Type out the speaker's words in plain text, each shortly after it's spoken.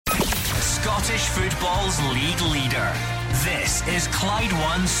Scottish football's league leader. This is Clyde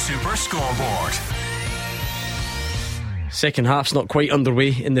One Super Scoreboard. Second half's not quite underway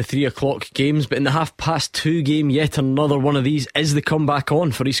in the 3 o'clock games, but in the 2:30 game, yet another one of these. Is the comeback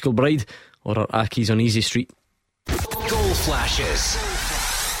on for East Kilbride, or are Accies on easy street? Goal flashes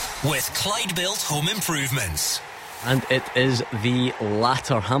with Clyde Built Home Improvements. And it is the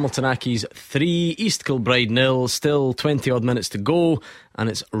latter. Hamilton Accies 3, East Kilbride 0. Still 20 odd minutes to go, and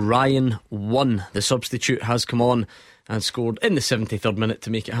it's Ryan 1. The substitute has come on and scored in the 73rd minute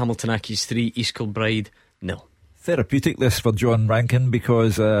to make it Hamilton Accies 3, East Kilbride 0. Therapeutic this for John Rankin,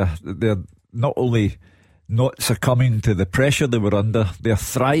 because they're not only not succumbing to the pressure they were under, they're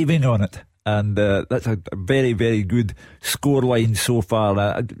thriving on it. And that's a very, very good scoreline so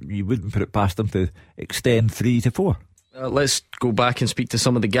far. You wouldn't put it past them to extend 3-4. Let's go back and speak to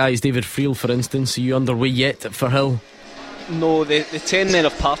some of the guys. David Friel, for instance, are you underway yet at Firhill? No, the 10 men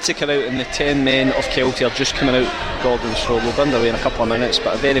of Partick are out and the 10 men of Kelty are just coming out, Gordon, so we'll be underway in a couple of minutes.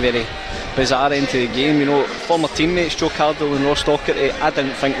 But a very, very bizarre end to the game. You know, former teammates Joe Cardle and Ross Docherty, I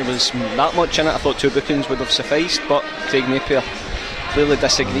didn't think there was that much in it. I thought 2 bookings would have sufficed, but Craig Napier clearly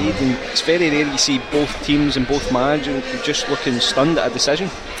disagreed, and it's very rare you see both teams and both managers just looking stunned at a decision.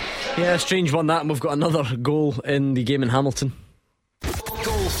 Yeah, strange one that, and we've got another goal in the game in Hamilton.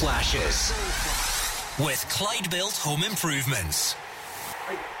 Goal flashes with Clyde Built Home Improvements.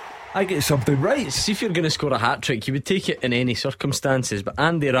 I get something right. See, if you're going to score a hat-trick, you would take it in any circumstances, but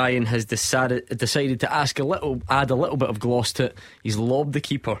Andy Ryan has decided to add a little bit of gloss to it. He's lobbed the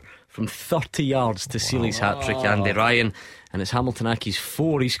keeper from 30 yards to seal his hat-trick, Andy Ryan, and it's Hamilton Accies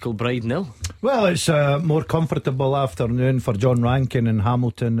 4, East Kilbride 0. Well, it's a more comfortable afternoon for John Rankin and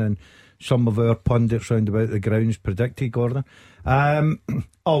Hamilton, and some of our pundits round about the grounds predicted, Gordon.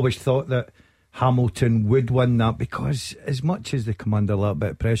 Always thought that Hamilton would win that, because as much as they come under a little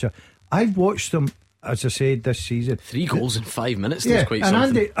bit of pressure, I've watched them, as I said, this season. 3 goals in 5 minutes. Yeah, that's quite and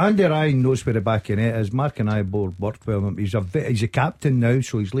something. Andy Ryan knows where the back of net is. Mark and I both worked with him. He's a captain now,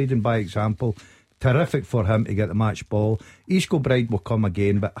 so he's leading by example. Terrific for him to get the match ball. East Kilbride will come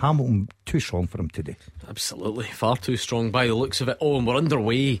again, but Hamilton too strong for him today. Absolutely, far too strong by the looks of it. Oh, and we're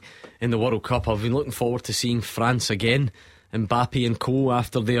underway in the World Cup. I've been looking forward to seeing France again. Mbappe and co,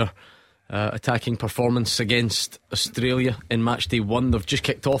 after their attacking performance against Australia in match day 1, they've just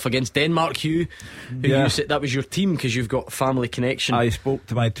kicked off against Denmark. Hugh, who you said that was your team because you've got family connection. I spoke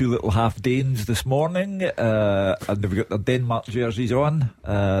to my 2 little half Danes this morning, and they've got their Denmark jerseys on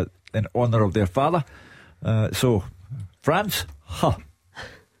in honour of their father. So France,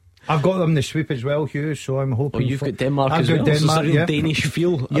 I've got them the sweep as well, Hugh, so I'm hoping. Oh, you've got Denmark I've as got well. Denmark, So there's a real Danish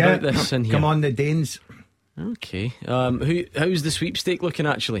feel about this in here. Come on, the Danes. Okay. How's the sweepstake looking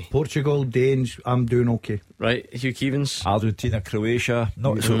actually? Portugal, Danes, I'm doing okay. Right, Hugh Keevins. Argentina, Croatia,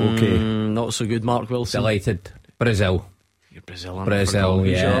 not so okay. Not so good. Mark Wilson. Delighted. Brazil. You're Brazil, Brazil,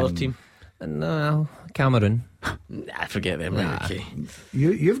 Who's yeah. your other team? No, Cameroon. Nah, forget them. Right, okay.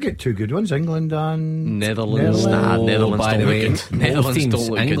 You've got 2 good ones, England and Netherlands. Netherlands by don't the look way, good. Netherlands teams, don't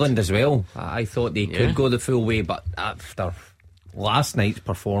look England good. as well. I thought they could go the full way, but after last night's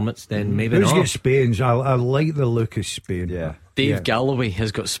performance, then maybe Who's not. got Spain's? I like the look of Spain. Yeah. Dave Galloway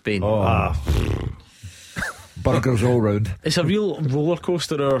has got Spain. Burgers all round. It's a real roller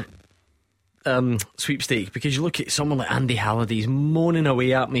coaster or sweepstake, because you look at someone like Andy Halliday's moaning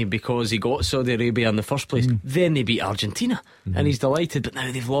away at me because he got Saudi Arabia in the first place. Then they beat Argentina and he's delighted, but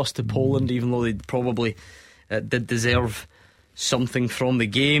now they've lost to Poland, even though they probably did deserve something from the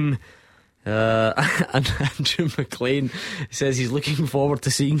game. And Andrew McLean says he's looking forward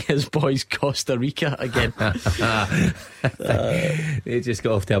to seeing his boys Costa Rica again. They just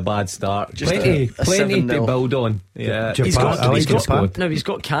got off to a bad start. Just Plenty a to 7-0. build on. Yeah, Japan, he's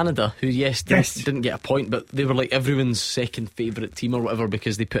got Canada, who didn't get a point, but they were like everyone's second favourite team or whatever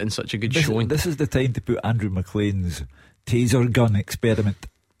because they put in such a good showing. This is the time to put Andrew McLean's taser gun experiment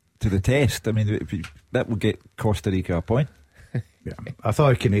to the test. I mean, that will get Costa Rica a point. Yeah, I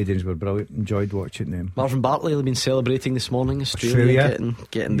thought Canadians were brilliant. Enjoyed watching them. Marvin Bartley have been celebrating this morning. Australia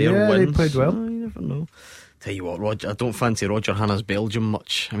getting their wins. They played well. You never know. Tell you what, Roger, I don't fancy Roger Hanna's Belgium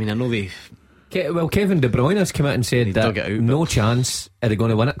much. I mean, I know they. Well, Kevin De Bruyne has come out and said that dug it out, no chance are they going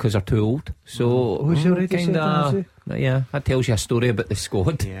to win it because they're too old. So Who's already said that? yeah, that tells you a story about the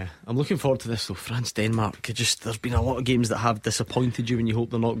squad. Yeah, I'm looking forward to this though. France Denmark. There's been a lot of games that have disappointed you when you hope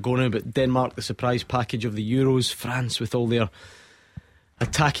they're not going to. But Denmark, the surprise package of the Euros. France with all their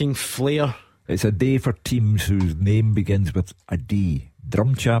attacking flair. It's a day for teams whose name begins with a D.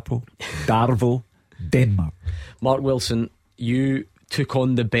 Drumchapel, Darvel, Denmark. Mark Wilson, you took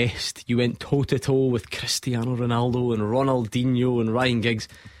on the best. You went toe to toe with Cristiano Ronaldo and Ronaldinho and Ryan Giggs.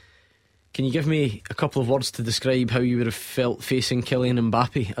 Can you give me a couple of words to describe how you would have felt facing Kylian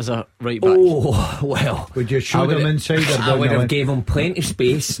Mbappe as a right back? Oh, well. Would you shoot him inside or I down would the have line? gave him plenty of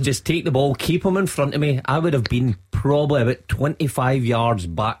space. Just take the ball, keep him in front of me. I would have been probably about 25 yards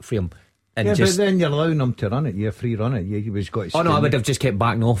back from him. And Yeah, just, but then you're allowing him to run it. You're free run it. You was got to oh no, I stand would there. have just kept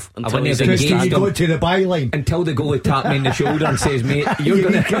backing off. I Until wouldn't he's have Just till engaged you him go to the byline. until the goalie tapped me in the shoulder and says, mate, you're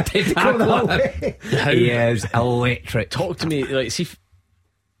going to have to tackle him. Yeah, it was electric. Talk to me, right? See,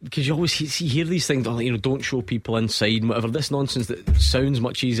 because you always hear these things, like, you know, don't show people inside and whatever. This nonsense that sounds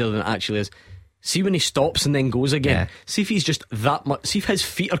much easier than it actually is. See when he stops and then goes again. Yeah. See if he's just that much. See if his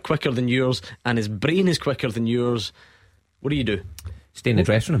feet are quicker than yours and his brain is quicker than yours. What do you do? Stay in the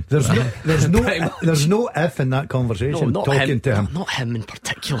dressing room. There's Pretty no, much. there's no if in that conversation. Talking to him. Not him in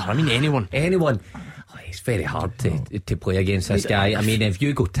particular. I mean anyone. Anyone. Oh, it's very hard to play against this guy. I mean, if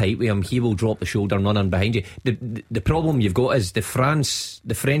you go tight with him, he will drop the shoulder and run on behind you. The problem you've got is the French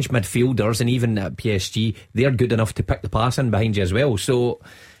midfielders, and even at PSG, they're good enough to pick the pass in behind you as well. So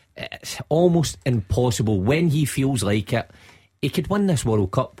it's almost impossible. When he feels like it, he could win this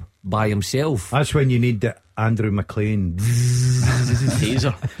World Cup by himself. That's when you need the Andrew McLean.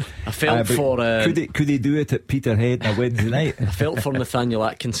 Taser. I felt But for could he do it at Peterhead on a Wednesday night? I felt for Nathaniel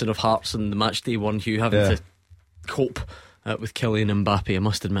Atkinson of Hearts in the match day one, Hugh, having Yeah. to cope with Kylian Mbappe, I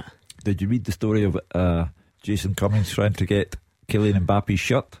must admit. Did you read the story of Jason Cummings trying to get Kylian Mbappe's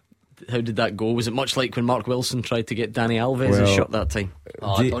shirt? How did that go? Was it much like when Mark Wilson tried to get Danny Alves' Well, shirt that time?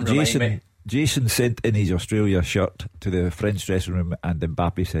 Oh, don't remind me. Jason sent in his Australia shirt to the French dressing room, and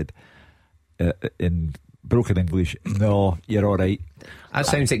Mbappe said in broken English, "No, you're all right." That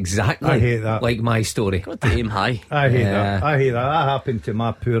sounds exactly I hate that. like my story. Got to aim high. I hate Yeah. that. I hate that. That happened to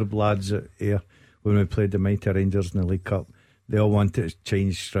my poor lads at Ayr when we played the Mighty Rangers in the League Cup. They all wanted to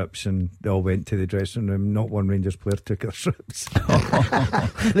change strips and they all went to the dressing room. Not one Rangers player took their strips.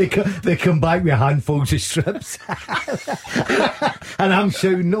 They come back with handfuls of strips. And I'm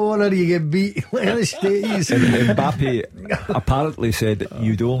shouting, "No wonder you get beat." Let us stay easy. And Mbappe apparently said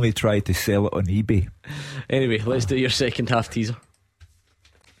you'd only try to sell it on eBay. Anyway, let's do your second half teaser.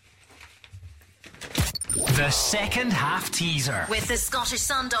 The second half teaser. With the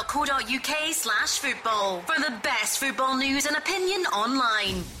scottishsun.co.uk/football for the best football news and opinion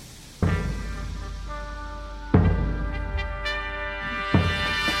online.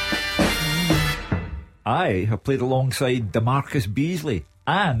 I have played alongside DeMarcus Beasley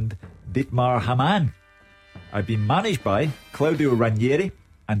and Dietmar Hamann. I've been managed by Claudio Ranieri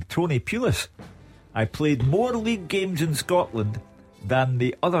and Tony Pulis. I played more league games in Scotland than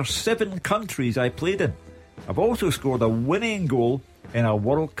the other 7 countries I played in. I've also scored a winning goal in a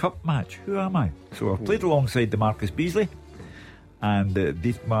World Cup match. Who am I? So I've played alongside DeMarcus Beasley and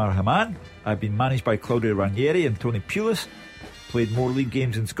Dietmar Hamann. I've been managed by Claudio Ranieri and Tony Pulis. Played more league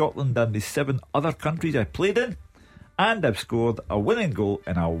games in Scotland than the 7 other countries I played in, and I've scored a winning goal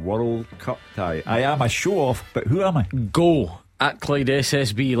in a World Cup tie. I am a show-off, but who am I? Go at Clyde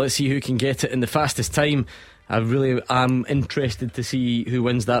SSB. Let's see who can get it in the fastest time. I really am interested to see who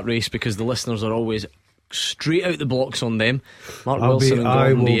wins that race, because the listeners are always straight out the blocks on them. Mark Wilson and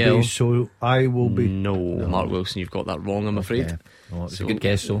Gordon DL. I will be. No, Mark Wilson, you've got that wrong, I'm afraid. Yeah. Oh, it was a good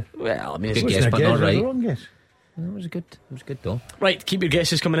guess, though. Well, I mean, it's Good just guess, but not right. Wrong guess. It was good. It was good though. right. Keep your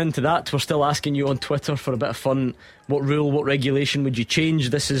guesses coming into that. We're still asking you on Twitter for a bit of fun. What rule, what regulation would you change?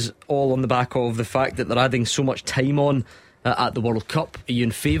 This is all on the back of the fact that they're adding so much time on at the World Cup. Are you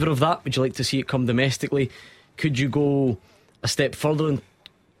in favour of that? Would you like to see it come domestically? Could you go a step further and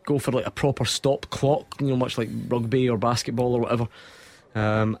go for like a proper stop clock, you know, much like rugby or basketball or whatever,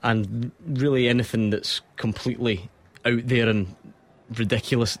 and really anything that's completely out there and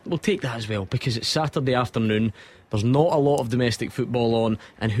ridiculous, we'll take that as well, because it's Saturday afternoon, there's not a lot of domestic football on,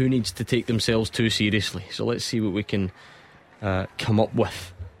 and who needs to take themselves too seriously? So let's see what we can come up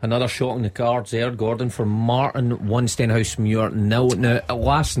with. Another shot on the cards there, Gordon, for Martin 1, Stenhousemuir 0. Now,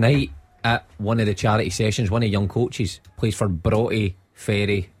 last night at one of the charity sessions, one of the young coaches plays for Broughty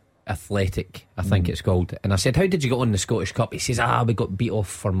Ferry Athletic, I think it's called, and I said, how did you get on in the Scottish Cup? He says, we got beat off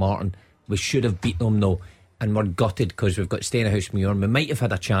for Martin. We should have beat them though, and we're gutted because we've got Stenhousemuir. We might have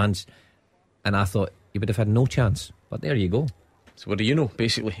had a chance, and I thought you would have had no chance, but there you go. So what do you know,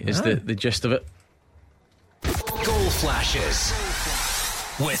 basically, is the gist of it. Goal flashes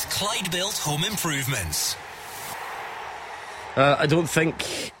with Clyde Built Home Improvements. I don't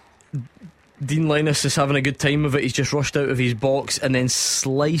think Dean Linus is having a good time of it. He's just rushed out of his box and then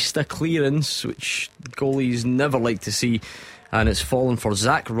sliced a clearance, which goalies never like to see, and it's fallen for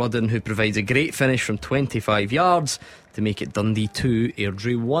Zach Rudden, who provides a great finish from 25 yards to make it Dundee 2,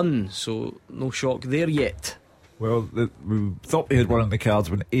 Airdrie 1. So no shock there yet. Well, we thought we had one on the cards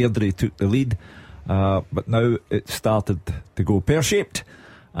when Airdrie took the lead, but now it started to go pear-shaped,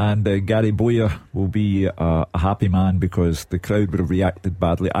 and Gary Bowyer will be a happy man because the crowd would have reacted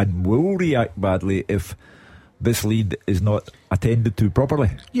badly and will react badly if this lead is not attended to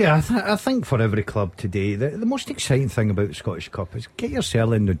properly. Yeah, I think for every club today, the most exciting thing about the Scottish Cup is get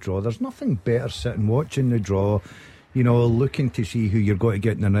yourself in the draw. There's nothing better sitting watching the draw, you know, looking to see who you're going to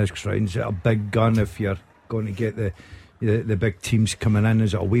get in the next round. Is it a big gun if you're going to get the big teams coming in?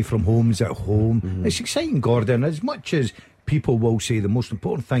 Is it away from home? Is it at home? It's exciting, Gordon. As much as people will say the most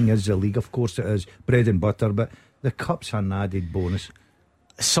important thing is the league, of course it is, bread and butter, but the cup's an added bonus.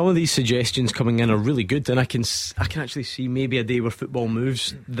 Some of these suggestions coming in are really good, and I can actually see maybe a day where football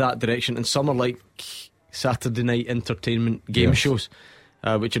moves that direction, and some are like Saturday night entertainment game shows,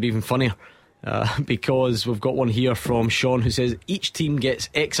 which are even funnier. Because we've got one here from Sean who says each team gets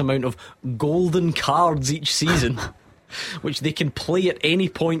X amount of golden cards each season which they can play at any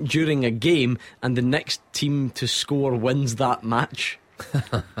point during a game, and the next team to score wins that match.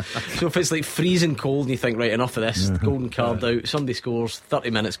 So if it's like freezing cold and you think, right, enough of this, golden card out, somebody scores, 30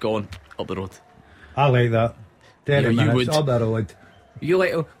 minutes gone, up the road. I like that. 30 minutes, you would. up the road. You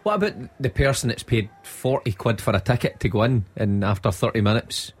like, what about the person that's paid 40 quid for a ticket to go in, and after 30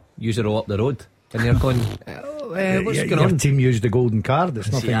 minutes use it all up the road, and they're going, what's going on? Your team used the golden card.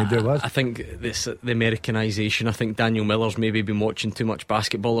 It's nothing to do with us. I think this, the Americanisation. I think Daniel Miller's maybe been watching too much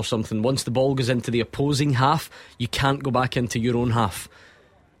basketball or something. Once the ball goes into the opposing half, you can't go back into your own half.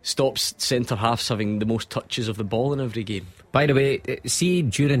 Stops centre halves having the most touches of the ball in every game. By the way, see,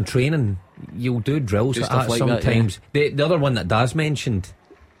 during training you'll do drills do like stuff that like sometimes. that, The other one that Daz mentioned,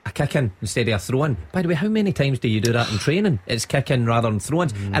 a kick in instead of a throw in. By the way, how many times do you do that in training? It's kick in rather than throw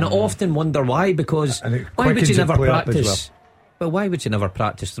ins. And I often wonder why, because why would you never practice? Well, why would you never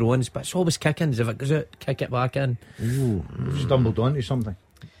practice throw ins? But it's always kick ins. If it goes out, kick it back in. Ooh, stumbled onto something.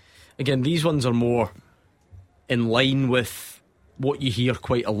 Again, these ones are more in line with what you hear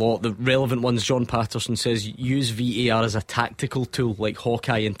quite a lot. The relevant ones, John Patterson says, use VAR as a tactical tool like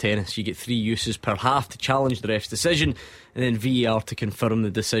Hawkeye and tennis. You get 3 uses per half to challenge the ref's decision, and then VAR to confirm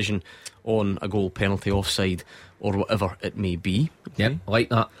the decision on a goal, penalty, offside, or whatever it may be. Yep, I like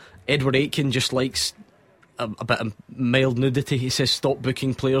that. Edward Aitken just likes a bit of mild nudity. He says stop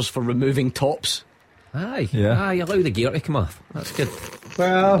booking players for removing tops. Aye, yeah. Aye, allow the gear to come off. That's good.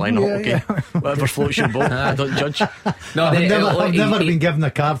 Well, why not? yeah, Okay, yeah. whatever floats your boat. I don't judge. No, I've never been given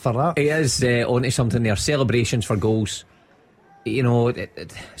a card for that. He is onto something there. Celebrations for goals. You know,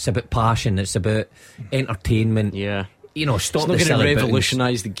 it's about passion. It's about entertainment. Yeah. You know, stop. It's not the going to silly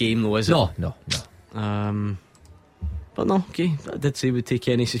revolutionise the game, though, is it? No. But no, okay, I did say we'd take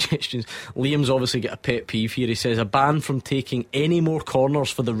any suggestions. Liam's obviously got a pet peeve here. He says a ban from taking any more corners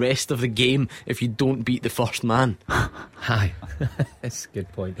for the rest of the game if you don't beat the first man. Hi. That's a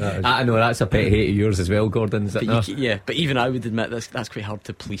good point. I know that's a pet hate of yours as well, Gordon, is it not? Yeah, but even I would admit that's quite hard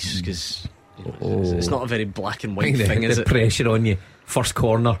to police, because it's not a very black and white thing, is the it? pressure on you, first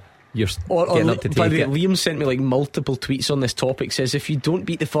corner, you're getting up to by take the it. way, Liam sent me like multiple tweets on this topic. Says if you don't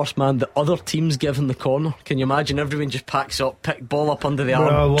beat the first man, the other team's given the corner. Can you imagine? Everyone just packs up, pick ball up under the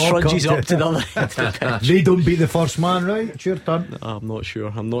arm, trudges up to the other end of the pitch. They don't beat the first man, right? It's your turn. I'm not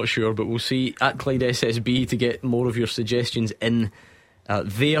sure, but we'll see at Clyde SSB to get more of your suggestions in.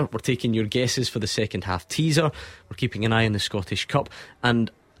 There, we're taking your guesses for the second half teaser. We're keeping an eye on the Scottish Cup.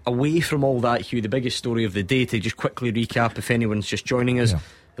 And away from all that, Hugh, the biggest story of the day, to just quickly recap if anyone's just joining us,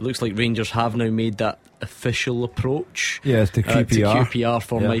 it looks like Rangers have now made that official approach. Yes, to QPR. To QPR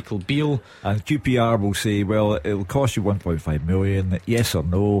for Michael Beale. And QPR will say, well, it'll cost you 1.5 million, yes or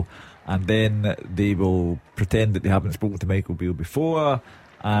no. And then they will pretend that they haven't spoken to Michael Beale before,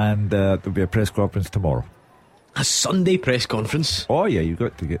 and there'll be a press conference tomorrow. A Sunday press conference? Oh yeah, you've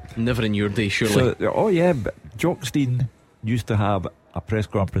got to get. Never in your day, surely. But Jockstein used to have a press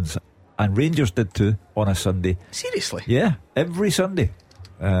conference, and Rangers did too, on a Sunday. Seriously? Yeah, every Sunday.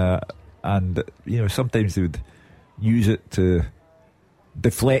 And sometimes they would use it to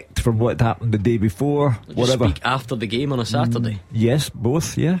deflect from what happened the day before. Just whatever. speak after the game on a Saturday. Yes,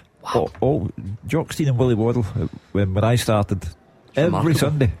 both. Yeah. Wow. Jockstein and Willie Waddle when I started every Remarkable.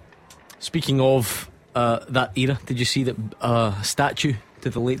 Sunday. Speaking of that era, did you see that statue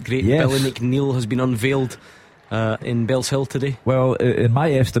to the late great Yes. Billy McNeil has been unveiled in Bells Hill today? Well, in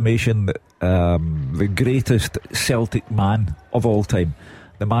my estimation, the greatest Celtic man of all time,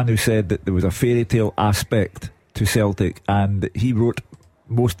 the man who said that there was a fairy tale aspect to Celtic, and he wrote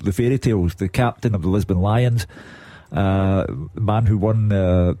most of the fairy tales, the captain of the Lisbon Lions, the man who won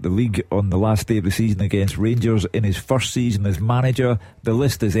the league on the last day of the season against Rangers in his first season as manager. The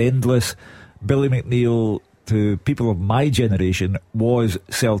list is endless. Billy McNeil to people of my generation was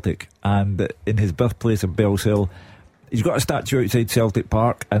Celtic, and in his birthplace of Bellshill, he's got a statue outside Celtic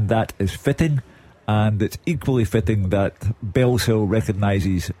Park, and that is fitting. And it's equally fitting that Bellshill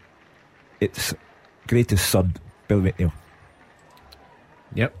recognises its greatest son, Bill McNeil.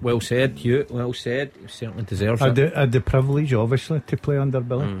 Yep, well said, Hugh. Well said. He certainly deserves I it. had the privilege, obviously, to play under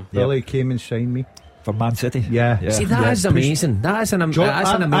Billy. Billy came and signed me For Man City. Yeah. See, that is amazing. That's an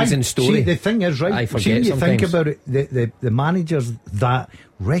amazing story. See, the thing is, right, I forget see, when you think sometimes. about it, the managers that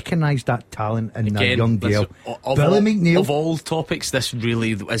recognise that talent in that young girl. Billy McNeil. Of all topics, this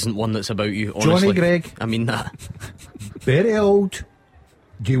really isn't one that's about you, honestly. Johnny Gregg. I mean that. Very old.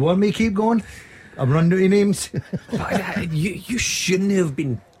 Do you want me to keep going? I'm running out of names. you shouldn't have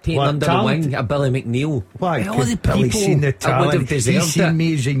been taken What, under talent? the wing of Billy McNeil. Why? All the Billy people seen the that would talent. have He deserved seen it.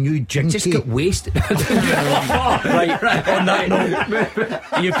 me as a new jinky. Just got wasted. right, on that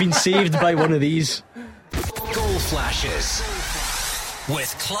note, you've been saved by one of these. Goal flashes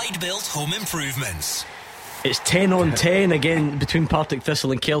with Clyde Built Home Improvements. It's 10 on 10 again between Partick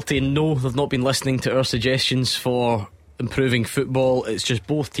Thistle and Kelty, and no, they've not been listening to our suggestions for improving football. It's just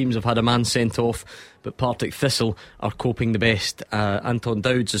both teams have had a man sent off, but Partick Thistle are coping the best. Anton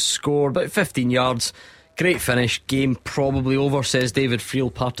Dowds has scored about 15 yards. Great finish. Game probably over, says David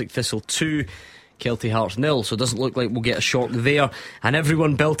Friel. Partick Thistle 2, Kelty Hearts 0. So it doesn't look like we'll get a shock there. And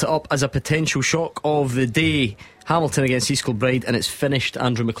everyone built it up as a potential shock of the day. Hamilton against East Kilbride, and it's finished,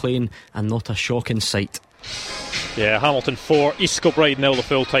 Andrew McLean, and not a shock in sight. Yeah, Hamilton 4, East Kilbride 0, the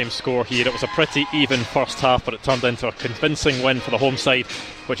full-time score here. It was a pretty even first half, but it turned into a convincing win for the home side,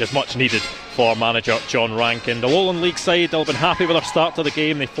 which is much needed for manager John Rankin. The Lowland League side, they'll have been happy with their start to the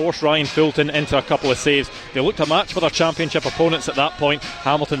game. They forced Ryan Fulton into a couple of saves. They looked a match for their championship opponents at that point.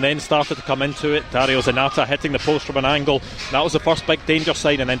 Hamilton then started to come into it. Dario Zanata hitting the post from an angle. That was the first big danger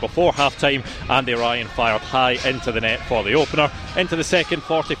sign, and then before half-time, Andy Ryan fired high into the net for the opener. Into the second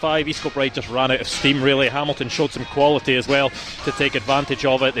 45, East Kilbride just ran out of steam, really. Hamilton showed some quality as well to take advantage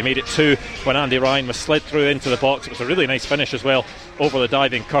of it. They made it 2 when Andy Ryan was slid through into the box. It was a really nice finish as well over the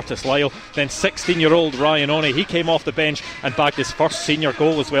diving Curtis Lyle. Then 16-year-old Ryan Oney, he came off the bench and bagged his first senior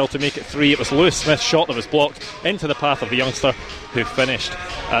goal as well to make it 3. It was Lewis Smith's shot that was blocked into the path of the youngster who finished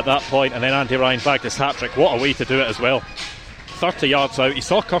at that point, and then Andy Ryan bagged his hat-trick. What a way to do it as well. 30 yards out, he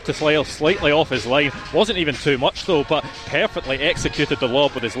saw Curtis Lyle slightly off his line, wasn't even too much though, but perfectly executed the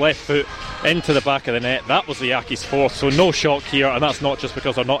lob with his left foot into the back of the net. That was the Yankees' 4th, so no shock here, and that's not just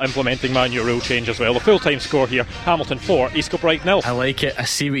because they're not implementing manual rule change as well. The full-time score here, Hamilton 4, East Kilbride 0. I like it. I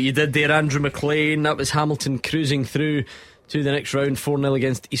see what you did there, Andrew McLean. That was Hamilton cruising through to the next round, 4-0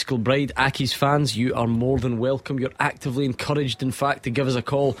 against East Kilbride. Accies fans, you are more than welcome. You're actively encouraged, in fact, to give us a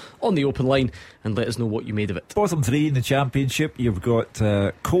call on the open line and let us know what you made of it. Bottom 3 in the championship, you've got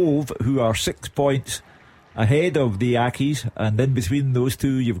Cove, who are 6 points ahead of the Accies, and in between those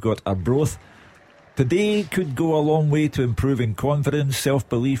two you've got Arbroath. Today could go a long way to improving confidence,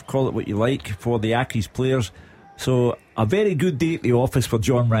 self-belief, call it what you like, for the Accies players. So a very good day at the office for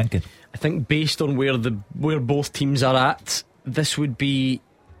John Rankin. I think based on where both teams are at, this would be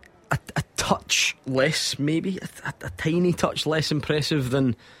a touch less, maybe a tiny touch less impressive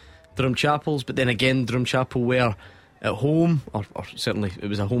than Drumchapel's. But then again, Drumchapel were at home, or certainly it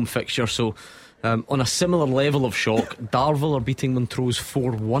was a home fixture, so on a similar level of shock, Darvel are beating Montrose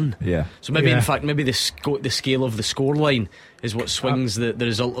 4-1. Yeah. So maybe in fact maybe the scale of the scoreline is what swings the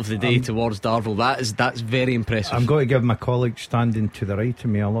result of the day towards Darvel. That's very impressive. I'm going to give my colleague standing to the right of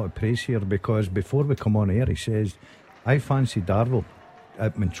me a lot of praise here, because before we come on air he says, I fancy Darvel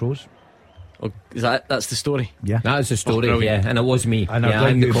at Montrose. Oh, that's the story? Yeah, that is the story. Brilliant. Yeah, and it was me. And yeah,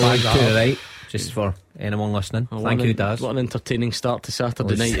 I'm the colleague to the right, up. just for anyone listening. Thank you, Daz. What an entertaining start to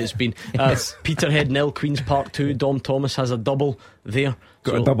Saturday night it's been. Peterhead 0, Queen's Park 2. Dom Thomas has a double there.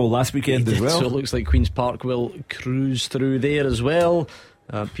 Got a double last weekend as well. So it looks like Queen's Park will cruise through there as well.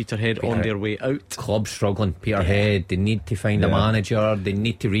 Peterhead on their way out. Club struggling. Peterhead, they need to find a manager. They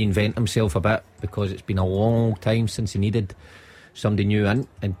need to reinvent himself a bit, because it's been a long time since he needed somebody new in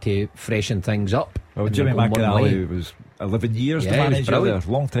and to freshen things up. Well, Jimmy McAnally was 11 years the manager there,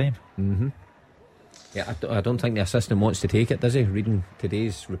 long time. Yeah, I don't think the assistant wants to take it, does he? Reading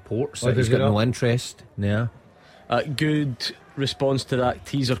today's reports, Oh, he's got no interest. Yeah. Good response to that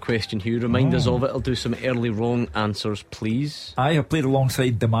teaser question, Hugh. Remind us of it. I'll do some early wrong answers, please. I have played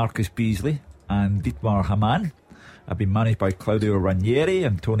alongside DeMarcus Beasley and Dietmar Hamann. I've been managed by Claudio Ranieri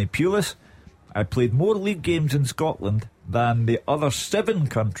and Tony Pulis. I played more league games in Scotland than the other 7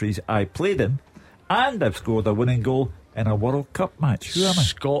 countries I played in, and I've scored a winning goal in a World Cup match. Who am I?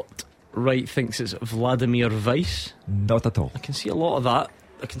 Scott Wright thinks it's Vladimir Weiss. Not at all. I can see a lot of that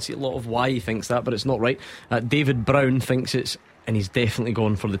I can see a lot of why he thinks that, but it's not right. David Brown thinks it's, and he's definitely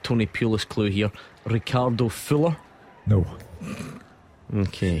gone for the Tony Pulis clue here, Ricardo Fuller. No.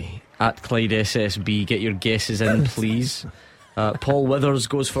 Okay. At Clyde SSB, get your guesses in, please. Paul Withers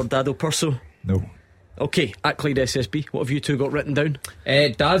goes for Dado Perso. No. Okay, at Clyde SSB, what have you two got written down?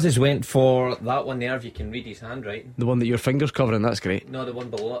 Daz has went for that one there, if you can read his handwriting. The one that your finger's covering, that's great. No, the one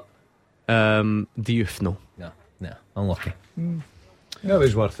below it. The youth, no. No, unlucky. That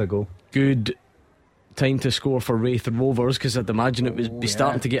was worth a go. Good time to score for Wraith Rovers, because I'd imagine it would be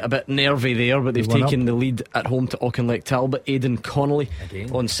starting to get a bit nervy there, but they've taken the lead at home to Auchinleck Talbot. Aidan Connolly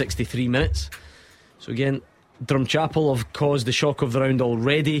on 63 minutes. So again, Drumchapel have caused the shock of the round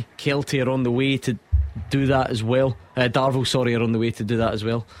already. Kelty are on the way to do that as well. Darvel, are on the way to do that as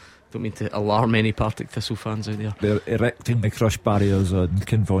well. Don't mean to alarm any Partick Thistle fans out there. They're erecting the crush barriers on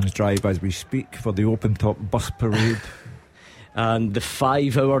Kinvaughan's Drive as we speak for the open top bus parade. And the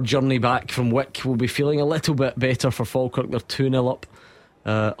 5-hour journey back from Wick will be feeling a little bit better for Falkirk. They're 2-0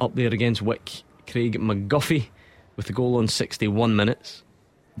 up there against Wick. Craig McGuffey with the goal on 61 minutes.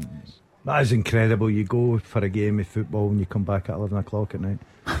 That is incredible. You go for a game of football and you come back at 11 o'clock at night.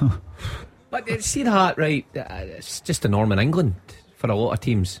 But see that, right? It's just a norm in England for a lot of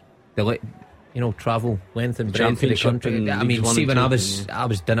teams. They let travel length and breadth of the country. I mean, see, when I was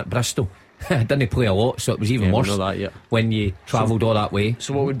down at Bristol, I didn't play a lot, so it was even worse when you travelled all that way.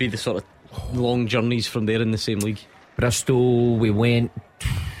 So what would be the sort of long journeys from there in the same league? Bristol, we went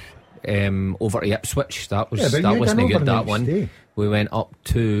over to Ipswich. That wasn't good, that one. Stay. We went up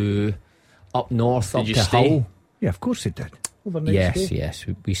north, up to stay? Hull. Yeah, of course it did. Overnight stay. Yes,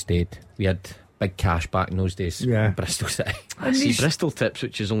 we stayed. We had big cash back in those days. Yeah. Bristol City. I see Bristol tips,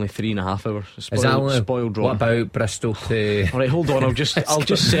 which is only 3.5 hours. Is that only spoiled What about Bristol to? Alright, hold on. I'll just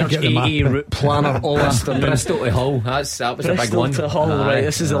search AA route planner all afternoon. Bristol to Hull. That was a big one. To Hull, right?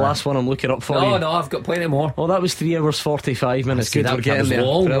 This is the last one I'm looking up for you. No, I've got plenty more. Oh, that was 3 hours 45 minutes. Good, we're getting there.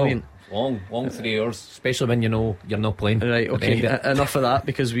 Long, brilliant. Long 3 hours, especially when you're not playing. Right, okay. Enough of that,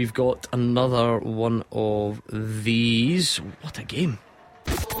 because we've got another one of these. What a game!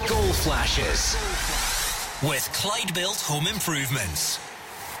 Goal flashes with Clyde Built Home Improvements.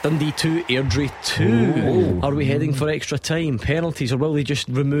 Dundee 2, Airdrie 2. Are we heading for extra time, penalties, or will they just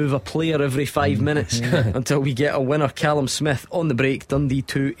remove a player every 5 minutes until we get a winner? Callum Smith on the break. Dundee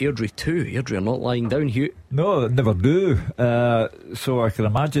 2, Airdrie 2. Airdrie are not lying down, Hugh. No, never do. So I can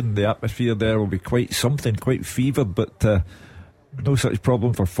imagine the atmosphere there will be quite something, quite fevered, but no such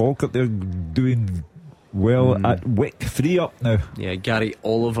problem for Falkirk. They're doing well at Wick. 3 up now. Yeah, Gary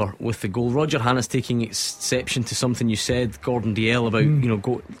Oliver with the goal. Roger Hanna's taking exception to something you said, Gordon Dalziel,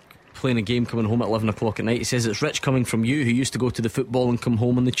 about playing a game coming home at 11 o'clock at night. He says it's rich coming from you, who used to go to the football and come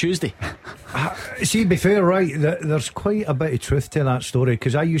home on the Tuesday. See, be fair, right, there's quite a bit of truth to that story,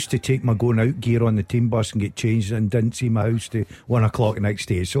 because I used to take my going out gear on the team bus and get changed and didn't see my house till 1 o'clock the next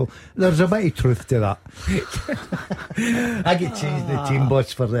day, so there's a bit of truth to that. I get changed the team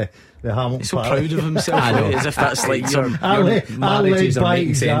bus for the Hamilton. He's so proud of himself, as if that's like your marriages are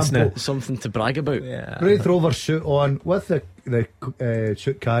making sense now. Something to brag about. Wraith Rovers suit on with the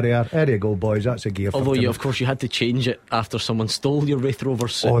suit carrier. There you go, boys, that's a gear. Although of course you had to change it after someone stole your Wraith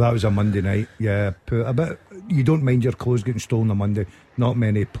Rovers suit. Oh, that was a Monday night. Yeah, you don't mind your clothes getting stolen on Monday. Not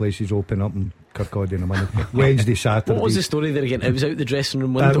many places open up in Kirkcaldy on a Monday. Wednesday, Saturday. What was the story there again? It was out the dressing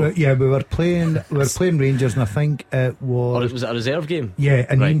room window. We were playing Rangers, and I think it was. Or was it a reserve game? Yeah,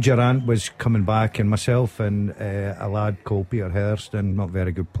 and Ian Durant was coming back, and myself and a lad called Peter Hairston, not a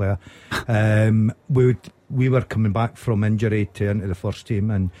very good player. We were coming back from injury to into the first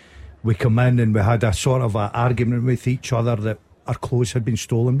team, and we come in and we had a sort of a argument with each other that our clothes had been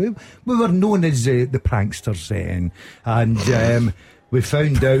stolen. We were known as the pranksters then, and we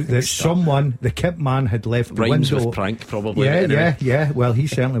found out that someone, the kit man, had left the Rhymes window. With prank, probably. Yeah. Well, he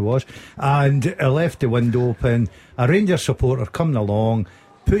certainly was, and left the window open. A Rangers supporter coming along,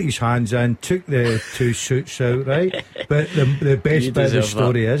 put his hands in, took the 2 suits out, right? But the best bit of the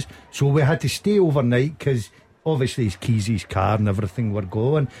story is, so we had to stay overnight because obviously his keys, his car and everything were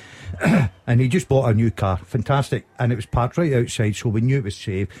going. And he just bought a new car, fantastic, and it was parked right outside, so we knew it was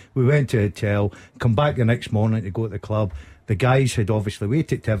safe. We went to a hotel, come back the next morning to go to the club. The guys had obviously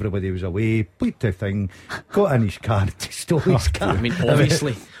waited till everybody was away, bleeped the thing, got in his car, stole his car. I mean,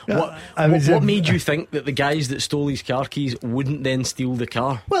 obviously. What made you think that the guys that stole his car keys wouldn't then steal the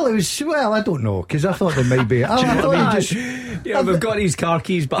car? Well, I don't know, because I thought there might be. We've got his car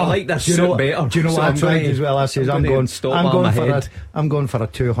keys, but I like this suit better. Do you know what I tried as well? I says I'm going for a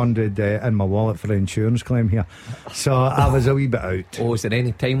 200 in my wallet for an insurance claim here. So I was a wee bit out. Oh, is there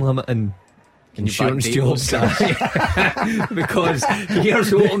any time limit? And insurance backdate jobs. those Because here's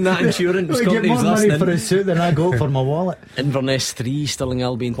hoping that insurance We get company's more money listening. for a suit than I got for my wallet. Inverness 3, Stirling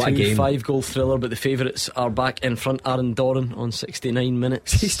Albion What a 2, game. 5-goal thriller, but the favourites are back in front. Aaron Doran on 69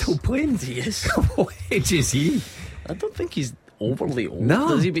 minutes. He's still playing. He is. What age is he? I don't think he's overly old, No.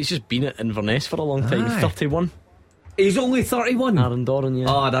 does he? But he's just been at Inverness for a long time. Aye. 31. He's only 31. Aaron Doran, yeah.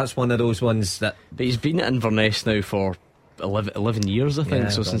 Oh, that's one of those ones that. But he's been at Inverness now for 11 years, I think. Yeah,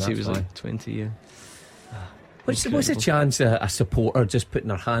 so well, since he that's was why. like 20, yeah. What's the chance a supporter just putting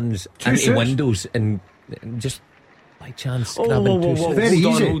their hands Two into suits? windows and just by chance Oh, grabbing whoa, two suits? Very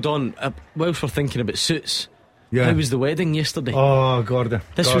hold easy. on, hold on. Whilst we're thinking about suits, Yeah. how was the wedding yesterday? Oh, Gordon.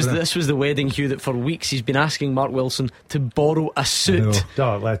 This was the wedding, Hugh, that for weeks he's been asking Mark Wilson to borrow a suit.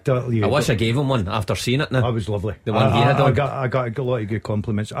 I wish I gave him one after seeing it now. That was lovely. The one he had I on. got a lot of good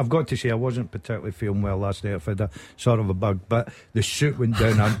compliments. I've got to say, I wasn't particularly feeling well last night. I've had a sort of a bug, but the suit went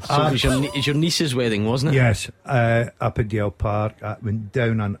down. So it was it's your niece's wedding, wasn't it? Yes, up at Dale Park. It went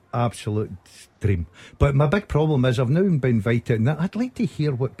down an absolute dream. But my big problem is I've now been invited, and I'd like to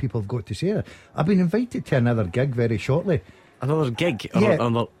hear what people have got to say. I've been invited to another gig very shortly. Another gig? Or Yeah.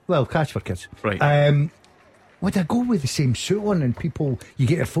 another... Well, Cash for Kids. Right. Would I go with the same suit on, and people, you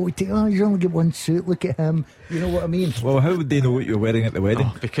get a photo, oh, you only get one suit, look at him. You know what I mean? Well, how would they know what you're wearing at the wedding?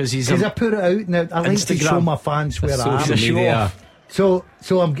 Oh, because he's Because I put it out now. I like to Instagram. show my fans where I am. Social media. So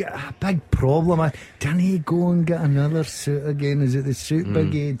I'm getting a big problem. Can he go and get another suit again? Is it the suit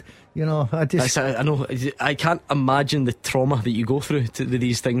brigade? You know, I know. I can't imagine the trauma that you go through with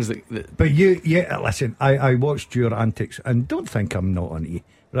these things. That But listen, I watched your antics, and don't think I'm not on you,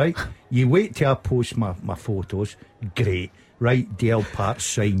 right? You wait till I post my photos, great. Right, DL Park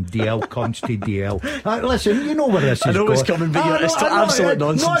sign, DL comes to DL. Listen, you know where this is I know going. it's coming, but it's absolute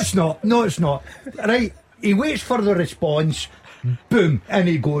nonsense. No, it's not. Right, he waits for the response. Boom, and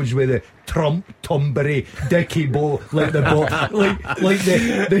he goes with the Trump, Tumbury, Dickie Bow, like the like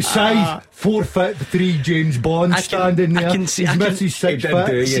the size 4'3" James Bond standing there. I can see. He's I can, Mrs. 6 He did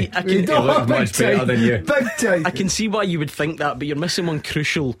do you. See, I He can, looked big much better time, than you. Big time. I can see why you would think that, but you're missing one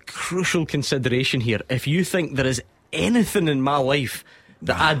crucial consideration here. If you think there is anything in my life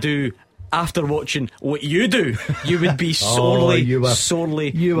that I do after watching what you do, you would be sorely you were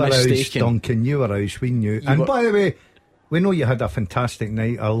mistaken. out, Duncan. You were out. We knew. And by the way, we know you had a fantastic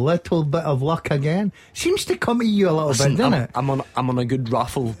night. A little bit of luck again seems to come to you a little Listen, bit, doesn't it? I'm on a good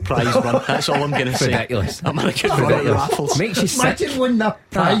raffle prize run. That's all I'm going to say. Ridiculous. I'm on a good run at the raffles. Makes you sick. Imagine winning a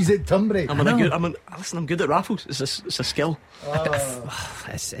prize at Tunbury. I'm good at raffles. It's a skill.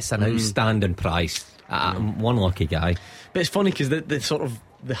 It's an outstanding prize. I'm one lucky guy. But it's funny because the sort of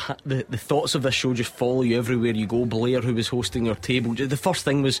the thoughts of this show just follow you everywhere you go. Blair, who was hosting your table, the first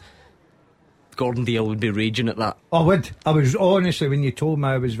thing was Gordon Dale would be raging at that. I would. I was honestly, when you told me,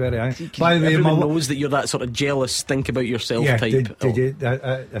 I was very angry. By the way, everyone knows that you're that sort of jealous, think about yourself type. Did you?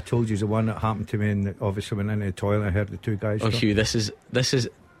 I told you the one that happened to me, and obviously went into the toilet. I heard the two guys. Oh, Hugh, this is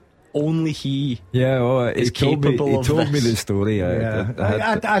only he. Yeah, is he told me capable of me this. the story.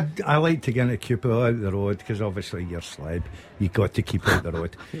 I like to get into Cupid out the road because obviously you're slab. You got to keep out the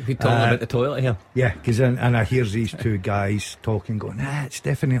road. We talking about the toilet here. Yeah, because and I hear these two guys talking, going, it's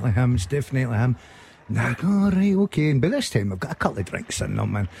definitely him. It's definitely him. And I go, all right, okay. And by this time, I've got a couple of drinks in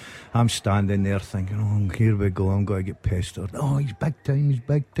them, and I'm standing there thinking, oh, here we go. I'm going to get pestered. Oh, he's big time. He's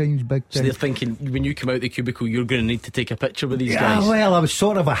big time. He's big time. So they're thinking when you come out the cubicle, you're going to need to take a picture with these Yeah, guys. well, I was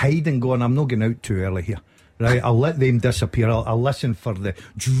sort of a hiding, going, I'm not going out too early here. Right, I'll let them disappear. I'll listen for the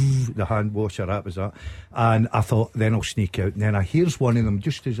hand washer. That was that. And I thought, then I'll sneak out. And then I hears one of them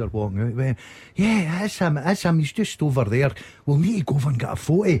just as they're walking out. Went, yeah, it's him. He's just over there. We'll need to go over and get a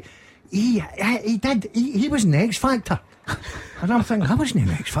photo. He did. He was in X Factor. And I'm thinking, I wasn't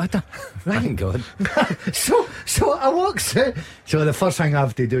in X Factor. Right? Thank God. So I walks out. So the first thing I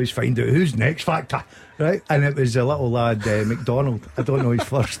have to do is find out who's in X Factor. Right? And it was a little lad, McDonald. I don't know his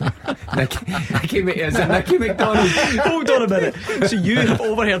first name. Is it Nicky McDonald? Hold on a minute. So you have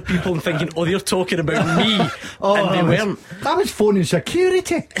overheard people thinking, oh, they're talking about me, and they weren't. I was phoning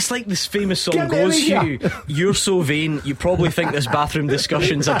security. It's like this famous song Get me goes, out of Hugh, you're so vain, you probably think this bathroom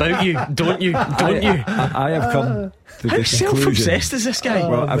discussion's about you, don't you? I have come to How the conclusion. self-obsessed is this guy?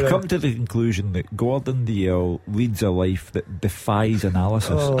 Well, I've come to the conclusion that Gordon Dale leads a life that defies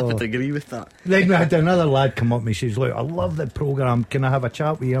analysis. I would agree with that. Then we had another lad come up and he says, look, I love the programme, can I have a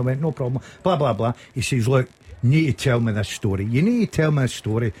chat with you? I went, no problem, blah blah blah. He says, look, you need to tell me this story. You need to tell me this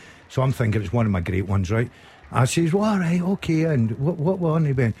story. So I'm thinking it's one of my great ones, right? I says, well, all right, okay. And what one?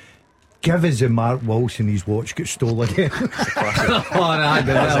 He went, give us a Mark Wilson, his watch got stolen again.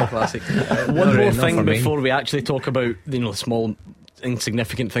 Classic. One more thing before we actually talk about small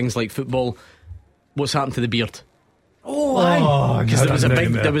insignificant things like football. what's happened to the beard? Oh, Because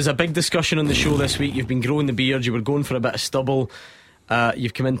there was a big discussion on the show this week. You've been growing the beard, you were going for a bit of stubble,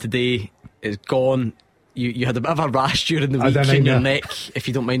 you've come in today, it's gone. You had a bit of a rash during the week in your neck, if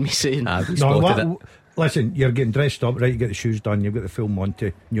you don't mind me saying. Listen, you're getting dressed up, right? You get the shoes done, you've got the full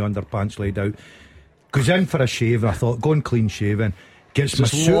Monty, new underpants laid out. Goes in for a shave. I thought, going clean shaven. Gets so my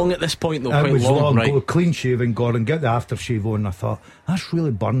it's suit. long at this point, though. Quite was long, right? Go clean shaven, Gordon. Get the aftershave on. I thought, that's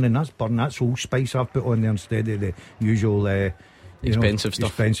really burning. That's burning. That's Allspice I've put on there instead of the usual expensive stuff,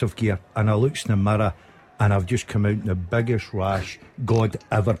 expensive gear. And I looks in the mirror, and I've just come out in the biggest rash God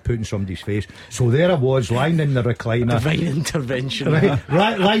ever put in somebody's face. So there I was, lying in the recliner. Divine intervention.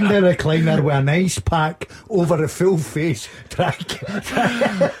 Right, lying in the recliner with an ice pack over a full face.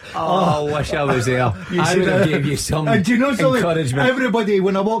 I wish I was there. I would have gave you some and do you know, encouragement. Everybody,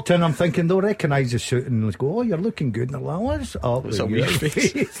 when I walked in, I'm thinking they'll recognise the suit and let's go, oh, you're looking good. And they're like, what's up with your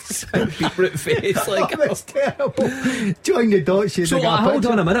face? Beetroot face. Like, that's terrible. Join the dots. So hold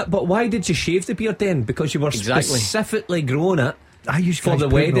on a minute, but why did you shave the beard then? Because you were specifically growing it for the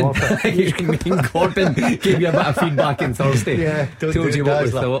wedding. Gordon gave you a bit of feedback on Thursday. Yeah, told you what we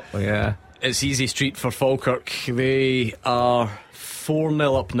thought. Yeah, it's easy street for Falkirk. They are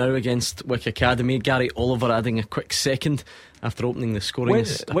 4-0 up now against Wick Academy. Gary Oliver adding a quick second after opening the scoring. When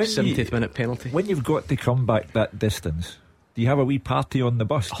 70th minute penalty. When you've got to come back that distance, do you have a wee party on the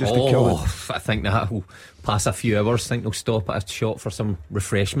bus just to kill it? I think that will pass a few hours. I think they'll stop at a shop for some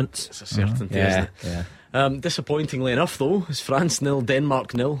refreshments. It's a certainty, isn't it? Yeah. Disappointingly enough, though, is France 0,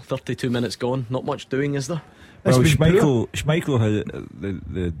 Denmark 0. 32 minutes gone. Not much doing, is there? Well, Schmeichel,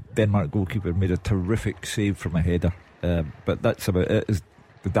 the Denmark goalkeeper, made a terrific save from a header. But that's about it. As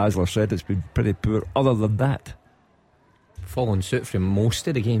the Dazzler said, it's been pretty poor. Other than that, following suit from most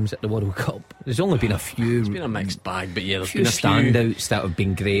of the games at the World Cup. There's only been a few. It's been a mixed bag, but yeah, there's been a few standouts that have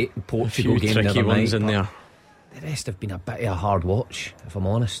been great. Portugal game the other night in there. The rest have been a bit of a hard watch, if I'm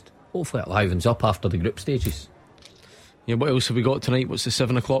honest. Hopefully it livens up after the group stages. Yeah, what else have we got tonight? What's the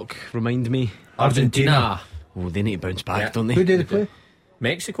 7 o'clock? Remind me. Argentina. Oh, they need to bounce back, don't they? Who did they play?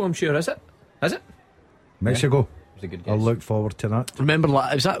 Mexico, I'm sure. Is it? Mexico. A good guess. I'll look forward to that. Remember,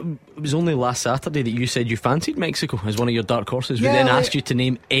 it was only last Saturday that you said you fancied Mexico as one of your dark horses. We then asked you to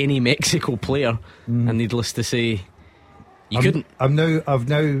name any Mexico player, and needless to say, you couldn't. I've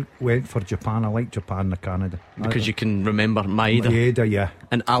now went for Japan. I like Japan and Canada because you can remember Maeda, yeah,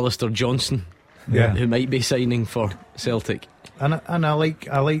 and Alistair Johnson, who might be signing for Celtic. And I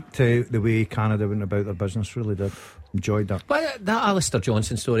liked the way Canada went about their business. Really did. Enjoyed that. But that Alistair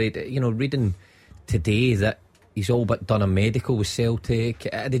Johnson story, reading today that he's all but done a medical with Celtic.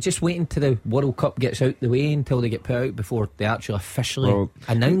 Are they just waiting till the World Cup gets out the way until they get put out before they actually officially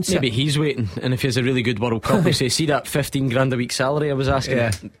announce maybe it? Maybe he's waiting, and if he has a really good World Cup, we say, see that 15 grand a week salary I was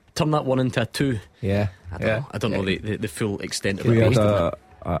asking, turn that one into a 2. Yeah, I don't know the full extent of we it. We had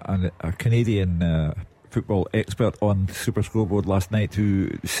a Canadian football expert on Super Scoreboard last night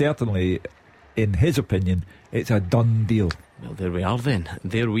who certainly, in his opinion, it's a done deal. Well, there we are then.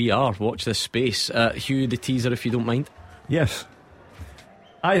 There we are. Watch this space. Hugh, the teaser, if you don't mind. Yes.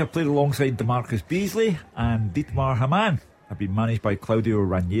 I have played alongside DeMarcus Beasley and Dietmar Hamann. I've been managed by Claudio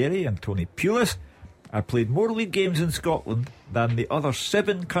Ranieri and Tony Pulis. I played more league games in Scotland than the other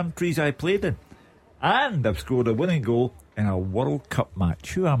 7 countries I played in. And I've scored a winning goal in a World Cup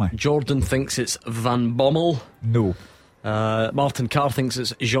match. Who am I? Jordan thinks it's Van Bommel. No. Martin Carr thinks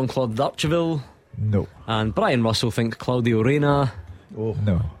it's Jean-Claude Darcheville. No. And Brian Russell thinks Claudio Reyna. Oh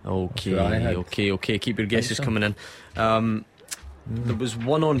no. Okay. Keep your guesses coming in. There was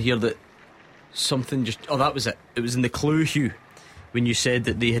one on here that something just. Oh, that was it. It was in the clue, Hugh, when you said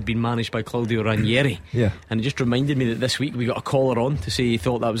that they had been managed by Claudio Ranieri. Yeah. And it just reminded me that this week we got a caller on to say he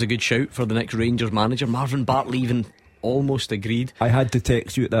thought that was a good shout for the next Rangers manager. Marvin Bartley even almost agreed. I had to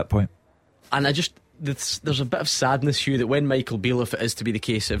text you at that point. And there's a bit of sadness, Hugh, that when Michael Beale, if it is to be the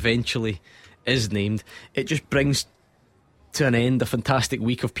case, eventually is named, it just brings to an end a fantastic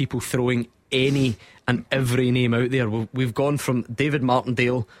week of people throwing any and every name out there. We've gone from David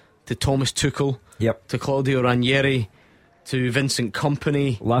Martindale to Thomas Tuchel, to Claudio Ranieri to Vincent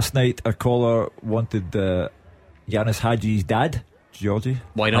Kompany. Last night a caller wanted Yanis Hadji's dad, Georgie.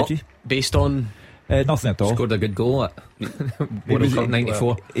 Why not? Hadji. Based on nothing at all. Scored a good goal at World Cup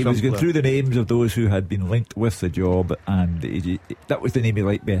 94. He was going through the names of those who had been linked with the job, and that was the name he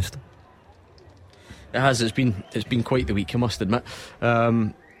liked best. It has. It's been quite the week, I must admit.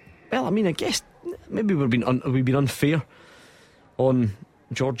 Well, I mean, I guess maybe we've been unfair on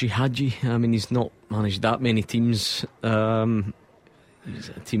Georgie Hadji. I mean, he's not managed that many teams. He's a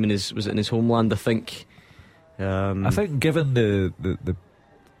team in his homeland, I think. I think given the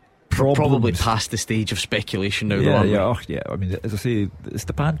problems. Probably past the stage of speculation now, though, Yeah, aren't we? yeah. I mean, as I say, it's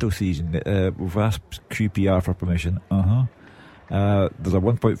the Panto season. We've asked QPR for permission. There's a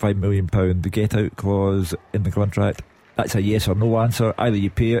 £1.5 million get out clause in the contract. That's a yes or no answer. Either you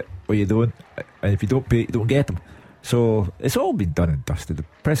pay it or you don't. And if you don't pay it, you don't get them. So it's all been done and dusted. The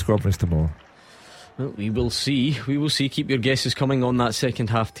press conference tomorrow. Well, we will see. We will see. Keep your guesses coming on that second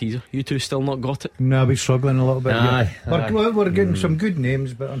half teaser. You two still not got it? No, we're struggling a little bit. Aye, We're getting some good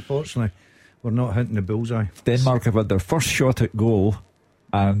names, but unfortunately, we're not hitting the bullseye. Denmark have had their first shot at goal,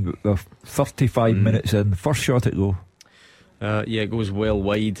 and they're 35 minutes in. First shot at goal. Yeah, it goes well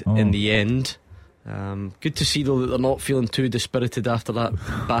wide in the end. Good to see, though, that they're not feeling too dispirited after that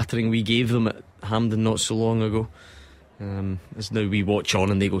battering we gave them at Hampden not so long ago. As now we watch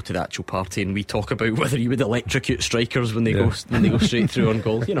on and they go to the actual party and we talk about whether you would electrocute strikers when they go straight through on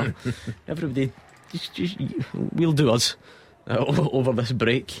goal. You know, everybody just we'll do us over this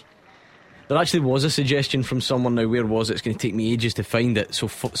break. There actually was a suggestion from someone. Now where was it? It's going to take me ages to find it, so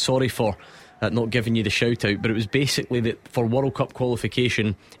sorry for not giving you the shout out, but it was basically that for World Cup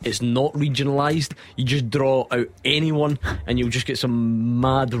qualification it's not regionalised. You just draw out anyone and you'll just get some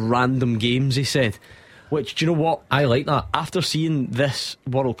mad random games, he said. Which, do you know what? I like that. After seeing this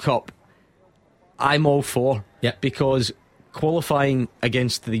World Cup, I'm all for. Yep. Because qualifying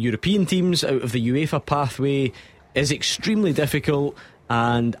against the European teams out of the UEFA pathway is extremely difficult.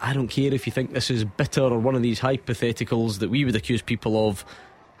 And I don't care if you think this is bitter or one of these hypotheticals that we would accuse people of.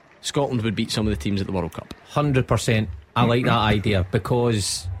 Scotland would beat some of the teams at the World Cup. 100%. I like that idea,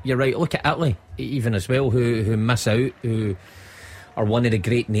 because you're right. Look at Italy, even as well, who miss out, who are one of the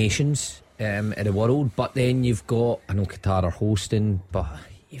great nations in the world. But then you've got, I know Qatar are hosting, but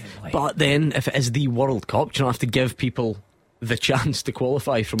even like, but then if it is the World Cup, do you not have to give people the chance to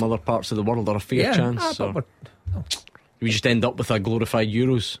qualify from other parts of the world, or a fair chance? We just end up with a glorified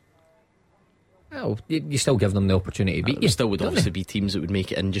Euros. Well, you still give them the opportunity to beat you. Still would obviously be teams that would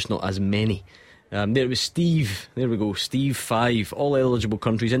make it in, just not as many. There was Steve. There we go. Steve 5. All eligible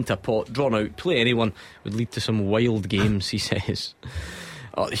countries into a pot, drawn out. Play anyone would lead to some wild games, he says.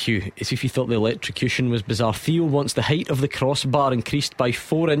 Hugh, as if you thought the electrocution was bizarre. Theo wants the height of the crossbar increased by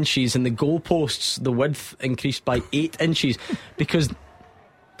 4 inches and the goalposts, the width increased by 8 inches. Because,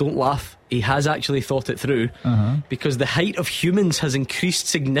 don't laugh, he has actually thought it through. Because the height of humans has increased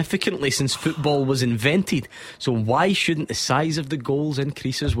significantly since football was invented. So why shouldn't the size of the goals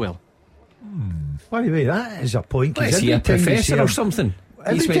increase as well? By the way, that is a point. Is he a professor or something?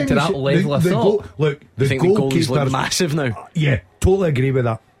 He's went to that level of thought. Look, the goalies look goalkeepers massive now. Yeah, totally agree with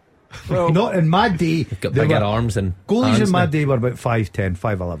that. Well, not in my day. Got bigger arms and goalies hands in my now. day were about 5'10",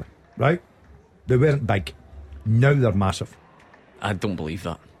 5'11", right? They weren't big. Now they're massive. I don't believe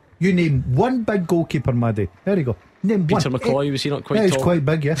that. You name one big goalkeeper in my day. There you go. Name Peter one. McCoy, was he not quite Yeah, he's tall? quite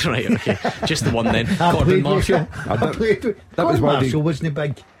big, yeah. Right, okay. Just the one then. I Gordon played Marshall. That was why Marshall wasn't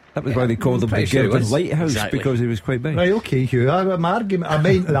big. That was why they called him the pretty sure he Girvan was. Lighthouse, Exactly. because he was quite big. Right, okay, Hugh. My argument, I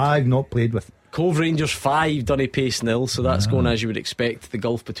mean, I've not played with. Cove Rangers 5, Dunny Pace 0. So that's going as you would expect. The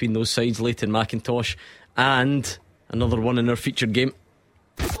gulf between those sides, Leighton Macintosh, and another one in our featured game.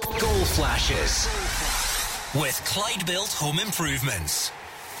 Goal flashes with Clyde Built Home Improvements.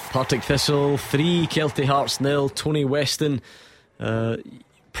 Partick Thistle 3, Kelty Hearts 0. Tony Weston,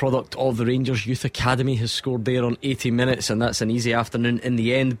 product of the Rangers Youth Academy, has scored there on 80 minutes, and that's an easy afternoon in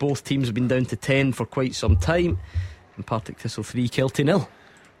the end. Both teams have been down to 10 for quite some time. And Partick Thistle 3, Kelty 0.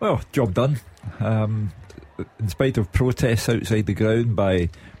 Well, job done. In spite of protests outside the ground by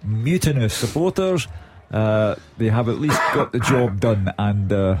mutinous supporters, they have at least got the job done,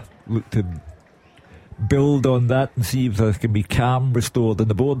 and look to build on that and see if there can be calm restored in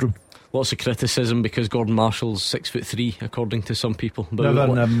the boardroom. Lots of criticism because Gordon Marshall's 6'3", according to some people. But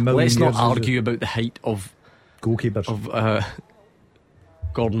Never in a million let's not years, argue about the height of Goalkeepers.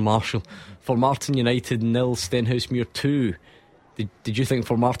 Gordon Marshall. For Martin United 0, Stenhousemuir 2. Did you think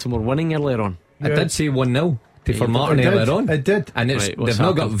for Martin were winning earlier on? I did say 1-0 to for Martin It did. earlier on. It did. And it's, Right, what's they've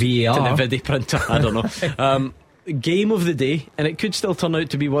not got happened to VAR. the video printer? I don't know. Game of the day, and it could still turn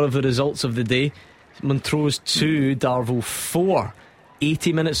out to be one of the results of the day. Montrose 2, Darvel 4.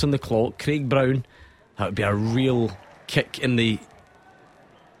 80 minutes on the clock. Craig Brown, that would be a real kick in the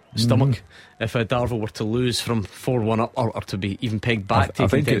stomach if Darvel were to lose from 4-1 up, or to be even pegged back. I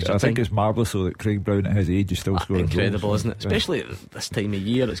think it's marvellous though that Craig Brown at his age is still scoring incredible, goals. isn't it? Especially at this time of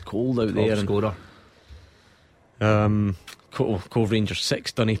year, it's cold out there. Scorer. Cove Rangers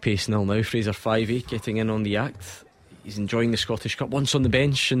 6, Dunny Pace 0 now. Fraser 5 getting in on the act. He's enjoying the Scottish Cup. Once on the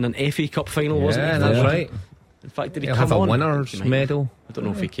bench in an FA Cup final, wasn't he? Yeah, that's right. In fact, did he He'll come have a on? winner's He might. medal. I don't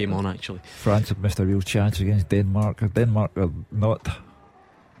know if he came on actually. France have missed a real chance against Denmark. Denmark are not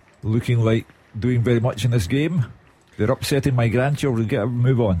looking like doing very much in this game. They're upsetting my grandchildren. Get a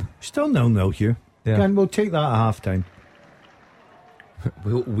move on. Still 0-0, Hugh. Yeah. And we'll take that at half time.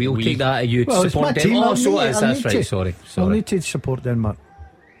 We'll take that at you. Well, it's support my team. Oh, so I'll it is. need That's to- right. Sorry. I'll need to support Denmark.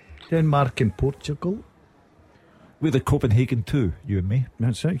 Denmark and Portugal. We're the Copenhagen too, you and me.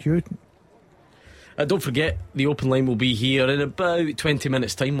 That's it, Hugh. Don't forget, the open line will be here in about 20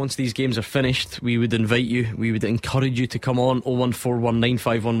 minutes' time. Once these games are finished, we would invite you, we would encourage you to come on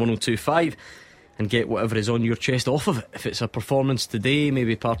 01419511025 and get whatever is on your chest off of it. If it's a performance today,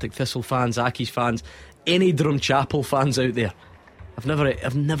 maybe Partick Thistle fans, Accies fans, any Drumchapel fans out there.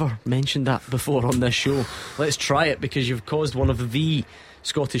 I've never mentioned that before on this show. Let's try it, because you've caused one of the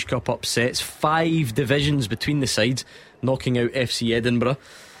Scottish Cup upsets. 5 divisions between the sides, knocking out FC Edinburgh.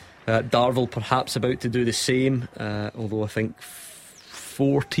 Darvel perhaps about to do the same, although I think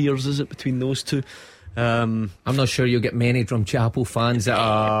 4 tiers is it between those two. I'm not sure you'll get many Drumchapel fans that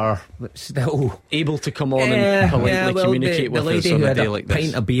are still able to come on and politely communicate with us on a day like this.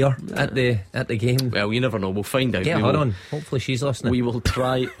 Pint of beer at the game. Well, you never know. We'll find out. Get her on. Hopefully she's listening. We will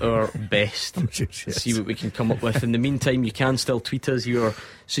try our best to see what we can come up with. In the meantime, you can still tweet us your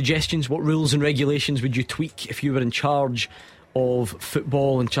suggestions. What rules and regulations would you tweak if you were in charge of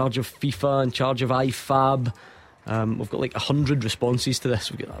football, in charge of FIFA, in charge of IFAB? We've got like 100 responses to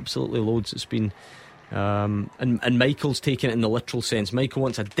this. We've got absolutely loads. It's been and Michael's taken it in the literal sense. Michael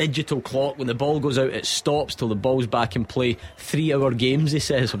wants a digital clock. When the ball goes out, it stops till the ball's back in play. 3-hour games, he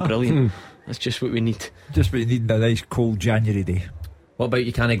says. Brilliant. That's just what we need. Just what you need on a nice cold January day. What about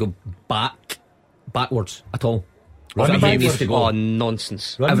you can't go backwards at all? Run Game needs to go. Oh,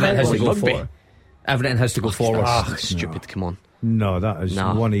 nonsense. Everything has to go Rugby. forward. Everything has to go forward. Stupid. Come on. No, that is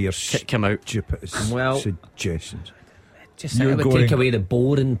one of your Kick him out. stupid suggestions. Just think it would take away the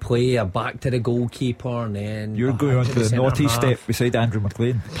boring play, or back to the goalkeeper, and then You're going on to the naughty step beside Andrew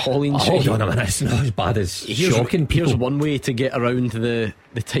McLean. Pauline, hold on a minute, it's not as bad as shocking people. Here's one way to get around the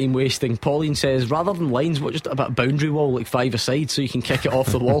time wasting. Pauline says, rather than lines, what, just about a boundary wall, like 5 aside, so you can kick it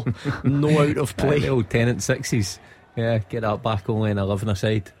off the wall. No out of play. The old tenant sixes. Yeah, get that back only in 11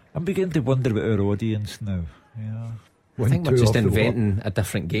 aside. I'm beginning to wonder about our audience now. Yeah, I think we're just inventing a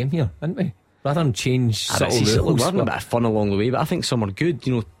different game here, aren't we? Rather than change subtle rules. We're having a bit of fun along the way, but I think some are good.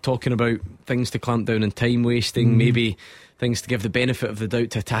 You know, talking about things to clamp down on time wasting, maybe things to give the benefit of the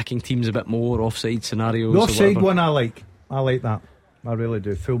doubt to attacking teams a bit more, offside scenarios. The offside one I like that. I really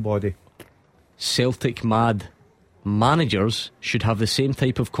do. Full body. Celtic mad. Managers should have the same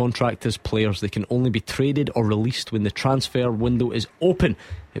type of contract as players. They can only be traded or released when the transfer window is open.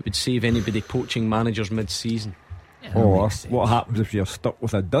 It would save anybody poaching managers mid-season. Or what happens if you're stuck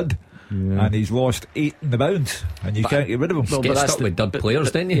with a dud and he's lost 8 in the bounds and you can't get rid of him? Well, get stuck with dud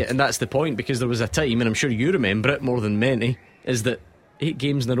players, didn't you? Yeah, and that's the point, because there was a time, and I'm sure you remember it more than many, is that 8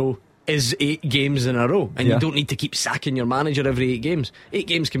 games in a row is 8 games in a row, and you don't need to keep sacking your manager every 8 games. 8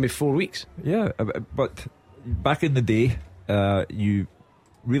 games can be 4 weeks. Yeah, but back in the day, you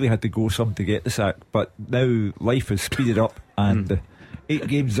really had to go some to get the sack, but now life has speeded up and 8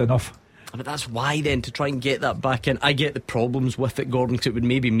 games is enough. But that's why then, to try and get that back in. I get the problems with it, Gordon, because it would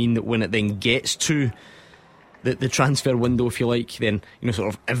maybe mean that when it then gets to the transfer window, if you like, then, you know,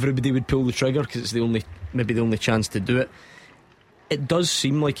 sort of everybody would pull the trigger, because it's the only chance to do it. It does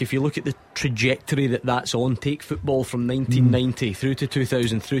seem like, if you look at the trajectory that's on, take football from 1990 through to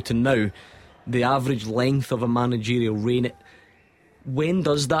 2000 through to now, the average length of a managerial reign, when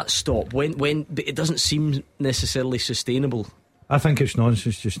does that stop? When it doesn't seem necessarily sustainable. I think it's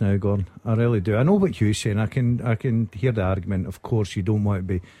nonsense just now, Gordon. I really do. I know what Hugh's saying. I can hear the argument. Of course, you don't want to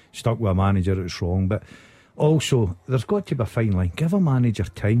be stuck with a manager that's wrong, but also there's got to be a fine line. Give a manager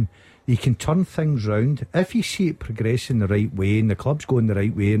time. You can turn things round if you see it progressing the right way and the club's going the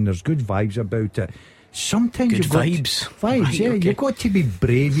right way and there's good vibes about it. Sometimes good you've got vibes. Right, yeah, okay. You've got to be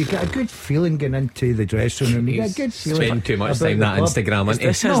brave. You get a good feeling going into the dressing room. You get a good feeling. Spend too much time that Instagram.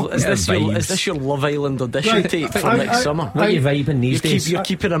 Is this your Love Island audition tape for next summer? What are you vibing these days? You're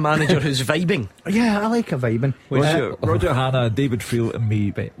keeping a manager who's vibing. Yeah, I like a vibing. Roger Hanna, David Friel and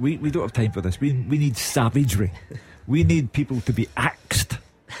me, we don't have time for this. We need savagery. We need people to be axed.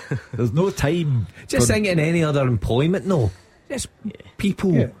 There's no time. Just think in any other employment, no. Just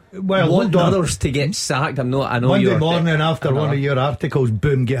people well, want others to get sacked. I know Monday you're morning after one of your articles,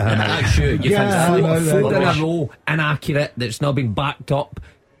 boom, get him out. Sure, you think four in a row, inaccurate, that's not been backed up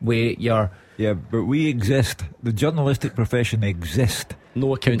with your... Yeah, but we exist. The journalistic profession exists.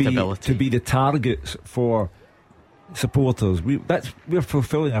 No accountability. To be the targets for supporters. We're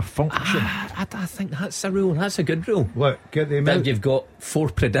fulfilling a function. I think that's a rule. That's a good rule. What? Get the That amount. you've got 4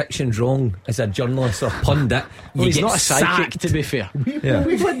 predictions wrong as a journalist or pundit. Well, he's get not a psychic, sacked. to be fair. Yeah.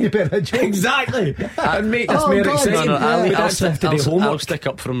 We wouldn't have been a joke. Exactly. And make this Oh, more God. exciting. No, We'd I'll actually have to do I'll homework. stick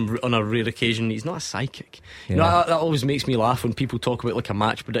up for him on a rare occasion. He's not a psychic. You know, Yeah. that always makes me laugh when people talk about like a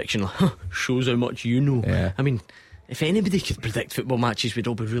match prediction. Like, shows how much you know. Yeah. I mean, if anybody could predict football matches, we'd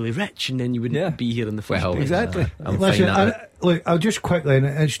all be really rich, and then you wouldn't Yeah. be here in the first Well, place. Exactly. I'm Listen, fine that. look, I'll just quickly, and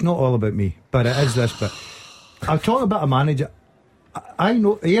it's not all about me, but it is this bit. I'll talk about a manager. I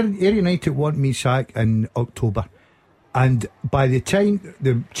know Ayr United want me sacked in October, and by the time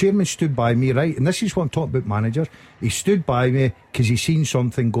the chairman stood by me, right, and this is what I'm talking about managers, he stood by me because he seen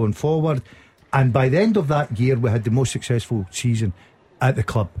something going forward, and by the end of that year we had the most successful season at the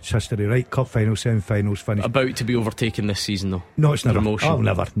club's history, right? Cup finals, semi-finals, finished. About to be overtaken this season, though. No, it's never. Promotion. Oh,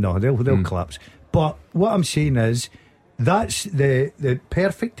 never. No, they'll collapse. But what I'm saying is, that's the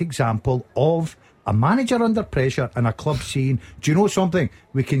perfect example of a manager under pressure and a club saying, do you know something?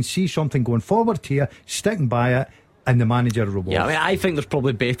 We can see something going forward here, sticking by it, and the manager rewards. Yeah, I mean, I think there's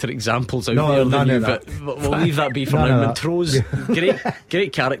probably better examples out No, there none than you, of that. but we'll leave that be for None now. of that. Montrose,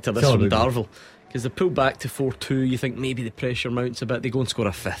 great character this Sorry, from mate. Darvel, because they pull back to 4-2. You think maybe the pressure mounts a bit. They go and score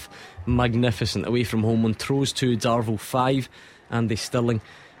a fifth. Magnificent away from home. Montrose 2, Darvel 5. Andy Stirling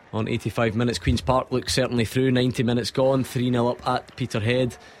on 85 minutes. Queen's Park looks certainly through. 90 minutes gone. 3-0 up at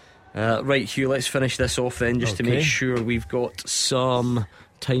Peterhead. Right, Hugh, let's finish this off then, just to Okay. make sure we've got some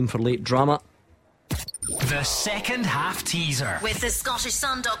time for late drama. The second half teaser. With the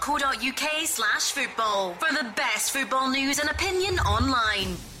scottishsun.co.uk/football for the best football news and opinion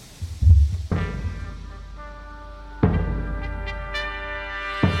online.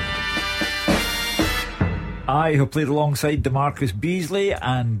 I have played alongside DeMarcus Beasley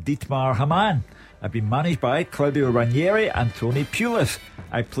and Dietmar Hamann. I've been managed by Claudio Ranieri and Tony Pulis.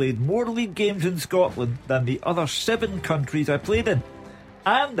 I played more league games in Scotland than the other 7 countries I played in.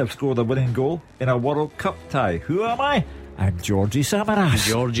 And I've scored a winning goal in a World Cup tie. Who am I? I'm Georgie Samaras.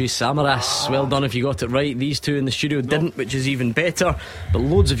 Georgie Samaras, well done if you got it right. These two in the studio didn't, which is even better, but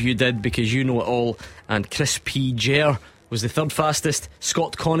loads of you did because you know it all. And Chris P. Ger was the third fastest,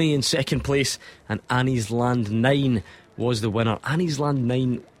 Scott Connie in second place, and Annie's Land 9 was the winner. Annie's Land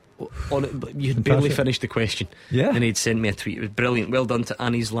 9 on it, but you had barely Fantastic. finished the question, Yeah. and he'd sent me a tweet. It was brilliant. Well done to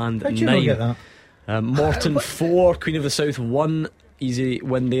Annie's Land How'd 9. you not get that? Morton 4, Queen of the South 1. Easy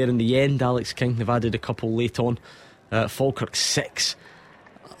win there in the end. Alex King, they've added a couple late on. Falkirk 6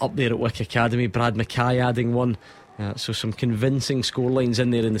 up there at Wick Academy. Brad Mackay adding 1. So some convincing scorelines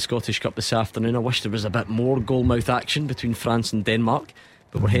in there in the Scottish Cup this afternoon. I wish there was a bit more goalmouth action between France and Denmark,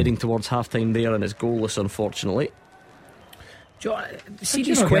 but we're heading towards half time there and it's goalless, unfortunately.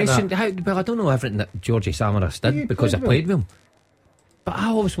 Serious not get question. Well, I don't know everything that Georgie Samaras did You because I played played with him. But I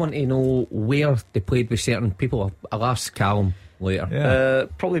always want to know where they played with certain people. I'll ask Callum later. Yeah.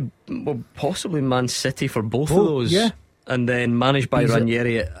 Probably, well, possibly Man City for both Oh, of those. yeah. And then managed by He's a-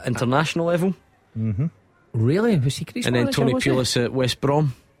 Ranieri at international level. Really? Was he Greece And then manager, Tony was he? Pulis at West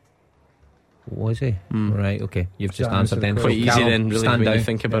Brom. Was he? Right, okay. You've just That answered answered then. the Quite easy Callum, then, really, stand when down. you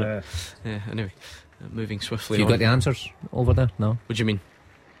think about it. Yeah, anyway, moving swiftly Have you on. got the answers over there? No? What do you mean?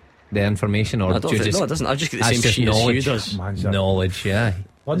 The information, or I do don't you think, just no, it doesn't. I just get the that's same just sheet as Hugh knowledge. does. Man's knowledge? Yeah,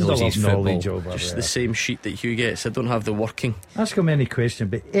 Bundle knows of his knowledge football. over Just there. the same sheet that Hugh gets. I don't have the working. Ask him any question,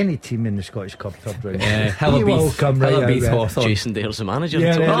 but any team in the Scottish Cup third round. Yeah, He will come right out Hillabeath there. Hawthorn. Jason Dare's the manager. Yeah,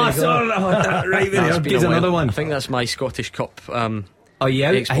 until there now. you go. right That's been Here's a while. another one. I think that's my Scottish Cup Oh,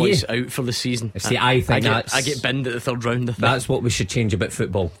 yeah, exploits out for the season. See, I think I get binned at the third round. I think. That's what we should change about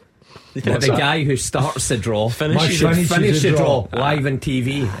football. What's The that? guy who starts the draw Finishes should it. finish the draw Finishes live on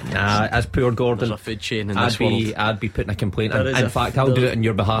TV. Nah, as poor Gordon, There's a food chain in this world. I'd be putting a complaint in. There is In a- fact, I'll do there- it on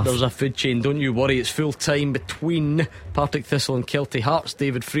your behalf. There's a food chain, don't you worry. It's full time between Partick Thistle and Kelty Hearts.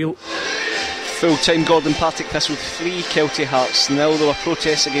 David Friel. Full time Gordon. Partick Thistle 3, Kelty Hearts 0. There were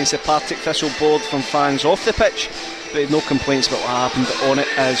protests against the Partick Thistle board from fans off the pitch, but no complaints about what happened on it,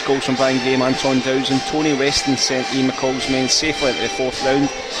 as goals from Brian Graham, Anton Dowds and Tony Weston sent Ian McCall's men safely into the fourth round.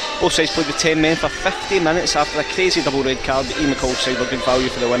 Both sides played with 10 men for 50 minutes after a crazy double red card. Ian McCall's side were good value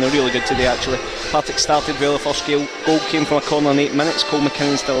for the winner, really good today actually. Partick started well. The first goal came from a corner in 8 minutes. Cole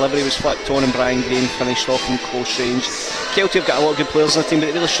McKinnon's delivery was flicked on and Brian Graham finished off from close range. Kelty have got a lot of good players in the team, but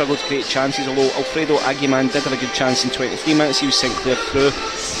they really struggled to create chances, although Alfredo Aguiman did have a good chance in 23 minutes. He was sent clear through,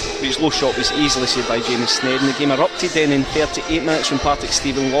 but his low shot was easily saved by Jamie Sneddon. The game erupted then in 38 minutes when Partick's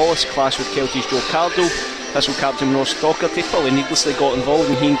Stephen Wallace clashed with Kelty's Joe Cardle. Thistle captain Ross Docherty probably needlessly got involved,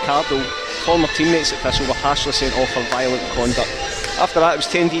 and he and Cardle, former teammates at Thistle, were harshly sent off for violent conduct After that, it was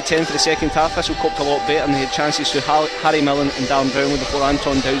 10v10 for the second half. Thistle coped a lot better and they had chances through Harry Millen and Darren Brownlee before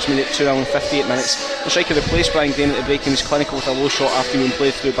Anton Dowds made it 2-0 in 58 minutes. The striker replaced Brian Graham at the break and was clinical with a low shot after being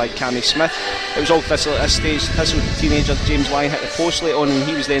played through by Cammy Smith. It was all Thistle at this stage. Thistle teenager James Lyon hit the post late on and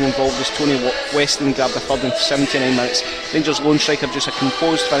he was then involved as Tony Weston grabbed the third in 79 minutes. Rangers lone striker just a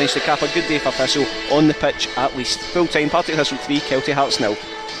composed finish to cap a good day for Thistle on the pitch at least. Full time, Partick Thistle 3, Kelty Hearts 0.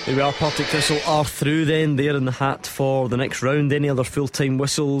 There we are, Partick Thistle are through then. They're in the hat for the next round. Any other full-time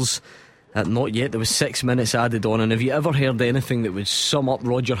whistles? Not yet. There was 6 minutes added on. And have you ever heard anything that would sum up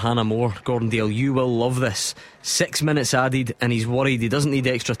Roger Hannah more, Gordon Dale? You will love this. 6 minutes added and he's worried he doesn't need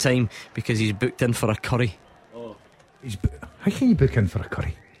extra time because he's booked in for a curry. How can you book in for a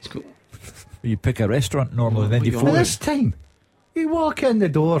curry? You pick a restaurant normally, then you phone this time you walk in the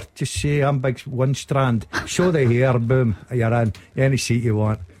door, just say I'm big one strand, show the hair, boom, you're in. Any seat you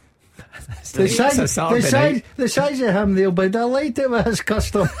want. The size of him, they'll be delighted with his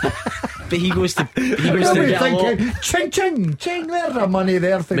custom. But he goes to ching ching ching, there's the money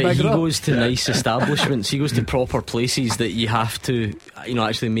there for But he goes to nice establishments. He goes to proper places that you have to,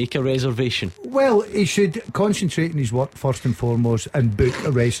 actually make a reservation. Well, he should concentrate on his work first and foremost and book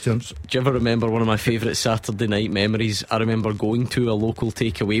restaurants. Do you ever remember one of my favourite Saturday night memories? I remember going to a local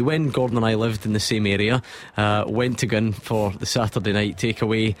takeaway when Gordon and I lived in the same area. Went to go in for the Saturday night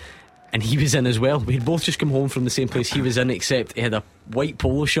takeaway, and he was in as well. We had both just come home from the same place. He was in, except he had a white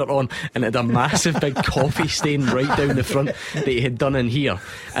polo shirt on and had a massive big coffee stain right down the front that he had done in here,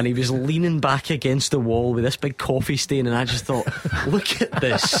 and he was leaning back against the wall with this big coffee stain, and I just thought, look at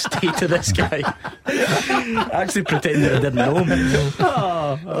the state of this guy. I actually pretended I didn't know him.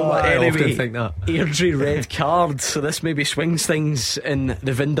 I often think that. Airdrie red card, so this maybe swings things in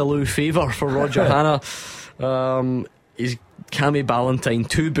the Vindaloo favour for Roger Hannah. He's Cammy Ballantyne,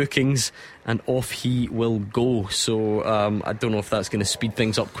 2 bookings, and off he will go. So I don't know if that's going to speed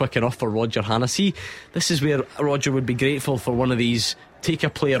things up quick enough for Roger Hannah. See, this is where Roger would be grateful for one of these. Take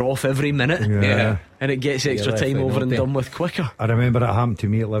a player off every minute, and it gets extra time over and done with quicker. I remember it happened to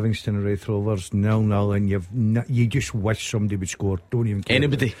me at Livingston and Raith Rovers, 0-0, and you just wish somebody would score. Don't even care.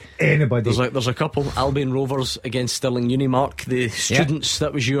 Anybody. There's a couple. Albion Rovers against Stirling Unimark. The students,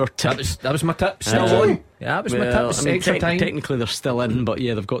 that was your tip. That was my tip. Still on. Yeah, that was my tip. I mean, extra time. Technically they're still in, but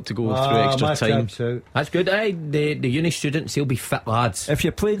yeah, they've got to go through extra time. That's good. The uni students, they'll be fit lads. If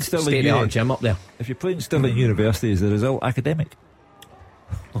you're playing Stirling gym up there. If you're playing Stirling University, is the result academic?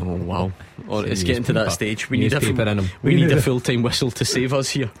 Oh wow! It's getting to that stage. We need a full-time whistle to save us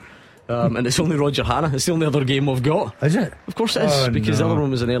here. And it's only Roger Hannah. It's the only other game we've got. Is it? Of course it is, because the other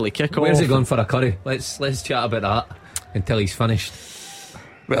one was an early kick-off. Where's he going for a curry? Let's chat about that until he's finished.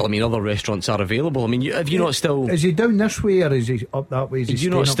 Well, I mean, other restaurants are available. I mean, have you not still? Is he down this way or is he up that way? Is you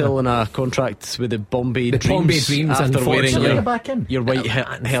not still in a contract with the Bombay Dreams after wearing your white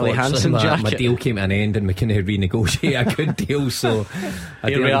Helly Hansen jacket? My deal came to an end and we couldn't renegotiate a good deal, so I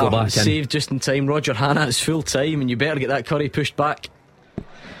didn't go back in. Saved just in time. Roger Hannah is full time, and you better get that curry pushed back.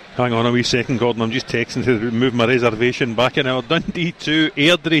 Hang on a wee second, Gordon. I'm just texting to move my reservation back in our Dundee 2,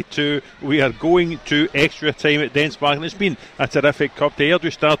 Airdrie 2. We are going to extra time at Dens Park, and it's been a terrific cup day.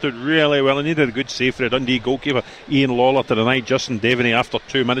 Airdrie started really well and needed a good save for the Dundee goalkeeper Ian Lawler to deny Justin Devaney after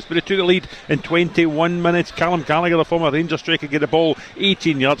 2 minutes, but he took the lead in 21 minutes. Callum Gallagher, the former Rangers striker, get the ball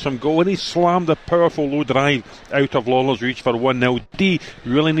 18 yards from goal, and he slammed a powerful low drive out of Lawler's reach for 1-0. D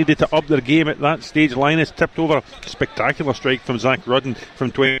really needed to up their game at that stage. Linus tipped over a spectacular strike from Zach Rudden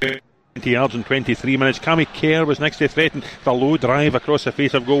from 20 yards in 23 minutes. Cammy Kerr was next to threaten the low drive across the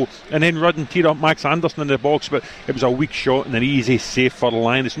face of goal, and then Rudden teed up Max Anderson in the box, but it was a weak shot and an easy save for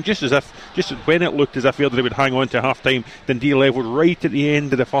Linus. And just when it looked as if Airdrie would hang on to half time, Dundee levelled right at the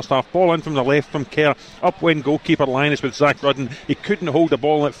end of the first half. Ball in from the left from Kerr, up went goalkeeper Linus with Zach Rudden. He couldn't hold the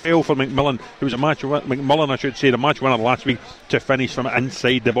ball and it fell for McMillan, who was the match winner last week, to finish from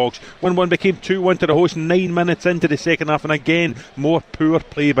inside the box. 1-1 became 2-1 to the host 9 minutes into the second half, and again more poor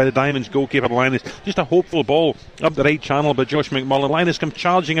play by the Diamonds goalkeeper Linus. Just a hopeful ball up the right channel by Josh McMullen. Linus come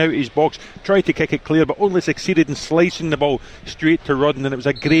charging out his box, tried to kick it clear, but only succeeded in slicing the ball straight to Rudden, and it was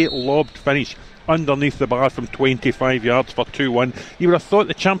a great lobbed finish underneath the bar from 25 yards for 2-1. You would have thought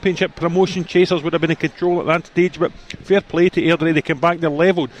the Championship promotion chasers would have been in control at that stage, but fair play to Airdrie. They came back, they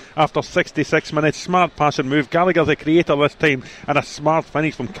levelled after 66 minutes. Smart pass and move, Gallagher the creator this time, and a smart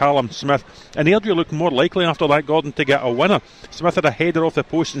finish from Callum Smith. And Airdrie looked more likely after that, Gordon, to get a winner. Smith had a header off the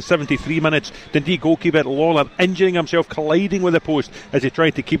post in 73 minutes. Dundee goalkeeper Lawler injuring himself, colliding with the post as he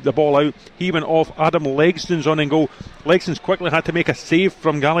tried to keep the ball out. He went off. Adam Legston's on and goal. Legston's quickly had to make a save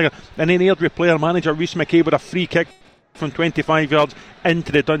from Gallagher, and then Airdrie player manager Rhys McKay with a free kick from 25 yards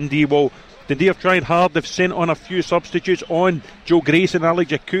into the Dundee wall. Dundee have tried hard. They've sent on a few substitutes on Joe Grayson, Ali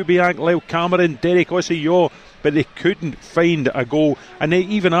Jakubiak, Lyle Cameron, Derek Osseo, but they couldn't find a goal. And then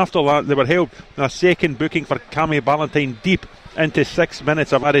even after that, they were helped in a second booking for Cammy Ballantyne deep into 6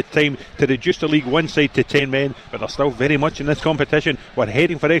 minutes of added time to reduce the League One side to 10 men, but they're still very much in this competition. We're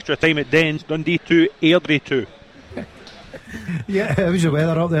heading for extra time at Dens. Dundee 2, Airdrie 2. Yeah, how's the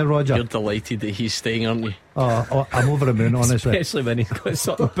weather up there, Roger? You're delighted that he's staying, aren't you? Oh, I'm over the moon, honestly. Especially when he's got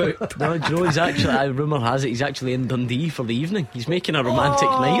something about. No, do you know, he's actually, rumour has it, he's actually in Dundee for the evening. He's making a romantic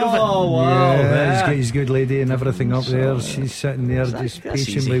night of it. Oh, wow. Yeah, he's got his good lady and everything up there. She's sitting there just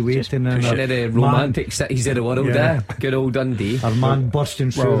patiently waiting. One of the romantic cities of the world, Good old Dundee. Her man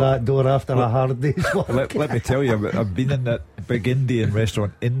bursting through that door after a hard day's work. Let me tell you, I've been in that big Indian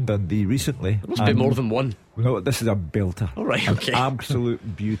restaurant in Dundee recently. There must be more than one. No, this is a belter. All right, okay. An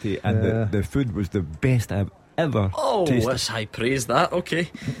absolute beauty, and the food was the best I've ever tasted. That's high praise, that.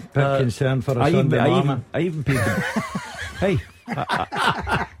 Okay. Bit concerned for a Sunday morning. I even paid the hey,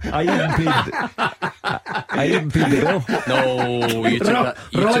 I even paid the bill. No, you took that.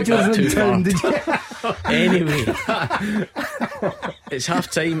 Rogers in town, did you? Anyway, it's half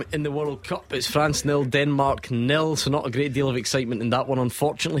time in the World Cup. It's France 0, Denmark 0. So not a great deal of excitement in that one,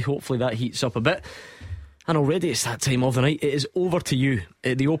 unfortunately. Hopefully that heats up a bit. And already it's that time of the night. It is over to you.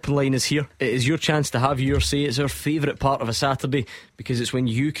 The open line is here. It is your chance to have your say. It's our favourite part of a Saturday, because it's when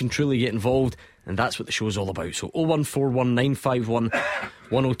you can truly get involved, and that's what the show's all about. So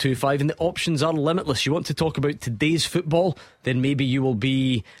 01419511025, and the options are limitless. You want to talk about today's football, then maybe you will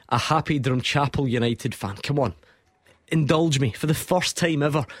be a happy Drumchapel United fan. Come on, indulge me. For the first time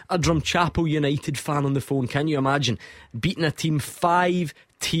ever, a Drumchapel United fan on the phone. Can you imagine beating a team 5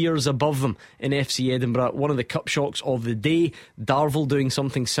 tiers above them in FC Edinburgh? One of the cup shocks of the day. Darvel doing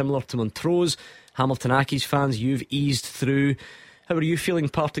something similar to Montrose. Hamilton Accies fans, you've eased through. How are you feeling,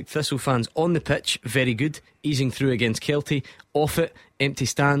 Partick Thistle fans? On the pitch, very good, easing through against Kelty. Off it, empty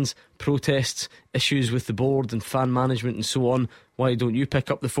stands, protests, issues with the board and fan management and so on. Why don't you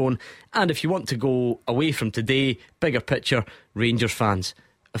pick up the phone? And if you want to go away from today, bigger picture, Rangers fans,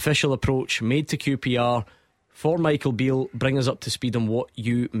 official approach made to QPR for Michael Beale. Bring us up to speed on what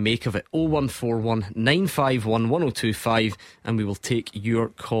you make of it. 0141 951 1025, and we will take your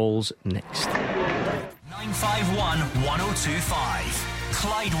calls next. 951 1025.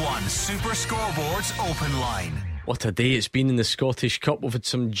 Clyde One Super Scoreboard's open line. What a day it's been in the Scottish Cup. We've had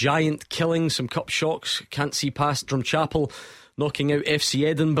some giant killings, some cup shocks. Can't see past Drumchapel knocking out FC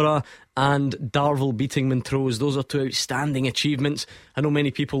Edinburgh and Darvel beating Montrose. Those are two outstanding achievements. I know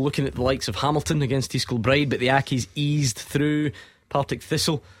many people looking at the likes of Hamilton against East Kilbride, but the Accies eased through. Partick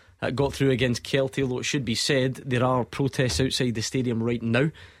Thistle got through against Kelty, although it should be said there are protests outside the stadium right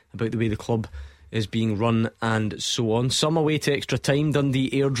now about the way the club is being run and so on. Some away to extra time. Dundee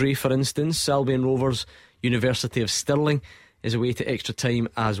Airdrie, for instance. Albion Rovers University of Stirling is away to extra time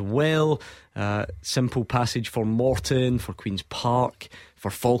as well. Simple passage for Morton, for Queen's Park, for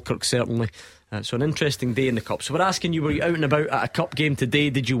Falkirk certainly. So an interesting day in the Cup. So we're asking you, were you out and about at a Cup game today?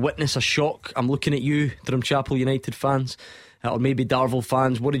 Did you witness a shock? I'm looking at you, Drumchapel United fans, or maybe Darvel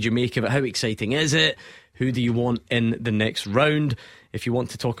fans. What did you make of it? How exciting is it? Who do you want in the next round? If you want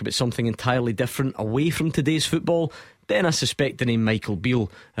to talk about something entirely different away from today's football, then I suspect the name Michael Beale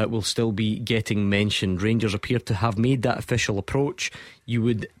will still be getting mentioned. Rangers appear to have made that official approach. You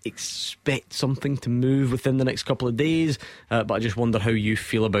would expect something to move within the next couple of days, but I just wonder how you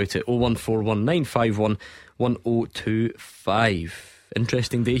feel about it. 0141 951 1025.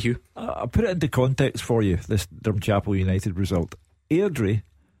 Interesting day, Hugh. I'll put it into context for you, this Drumchapel United result. Airdrie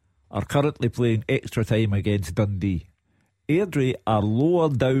are currently playing extra time against Dundee. Airdrie are lower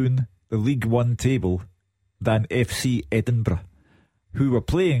down the League One table than FC Edinburgh, who were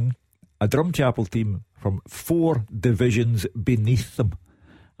playing a Drumchapel team from 4 divisions beneath them.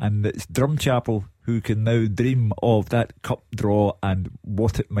 And it's Drumchapel who can now dream of that cup draw and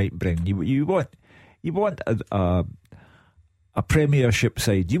what it might bring. You want a Premiership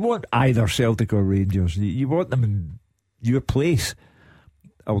side. You want either Celtic or Rangers. You want them in your place,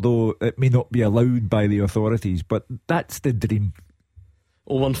 although it may not be allowed by the authorities, but that's the dream.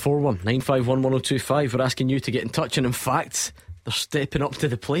 0141 951 1025. We're asking you to get in touch, and in fact they're stepping up to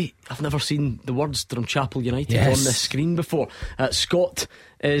the plate. I've never seen the words Drumchapel United on this screen before. Scott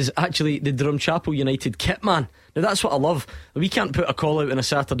is actually the Drumchapel United kit man. Now that's what I love. We can't put a call out on a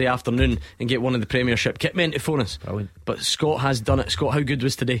Saturday afternoon and get one of the Premiership kit men to phone us. Brilliant. But Scott has done it. Scott, how good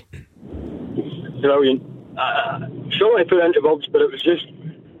was today? Brilliant. Surely put it into words, but it was just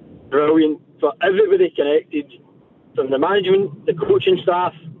brilliant for everybody connected, from the management, the coaching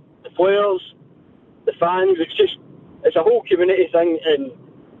staff, the players, the fans. It's a whole community thing, and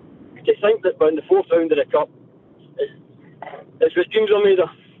to think that we're in the 4th round of the Cup, it's what dreams are made of.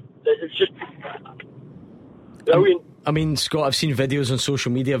 It's just brilliant. I mean, Scott, I've seen videos on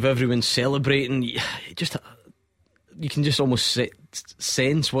social media of everyone celebrating. You can just almost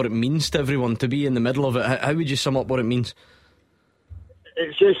sense what it means to everyone to be in the middle of it. How would you sum up what it means?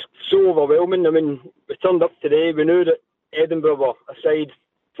 It's just so overwhelming. I mean, we turned up today, we knew that Edinburgh were aside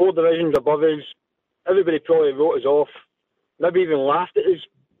 4 divisions above us. Everybody probably wrote us off, maybe even laughed at us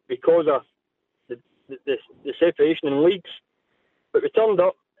because of the separation in leagues. But we turned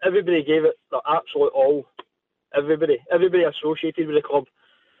up, everybody gave it their absolute all. Everybody associated with the club,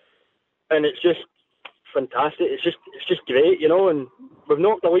 and it's just fantastic. It's just great, you know. And we've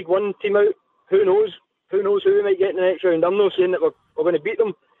knocked the League One team out. Who knows who we might get in the next round. I'm not saying that we're going to beat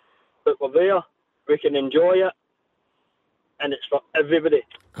them, but we're there. We can enjoy it, and it's for everybody.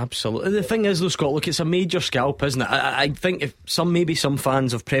 Absolutely. The thing is, though, Scott, look, it's a major scalp, isn't it? I think if maybe some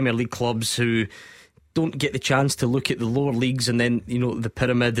fans of Premier League clubs who don't get the chance to look at the lower leagues and then, you know, the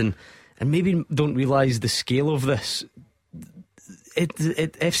pyramid and maybe don't realise the scale of this.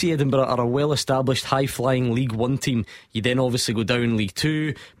 FC Edinburgh are a well-established, high-flying League One team. You then obviously go down League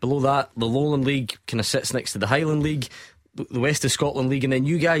Two. Below that, the Lowland League kind of sits next to the Highland League, the West of Scotland League, and then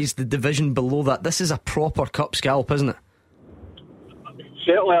you guys, the division below that. This is a proper cup scalp, isn't it?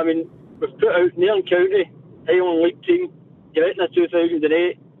 Certainly. I mean, we've put out Nairn County, Highland League team, Gretna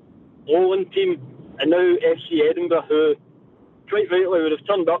 2008, Lowland team, and now FC Edinburgh, who quite rightly would have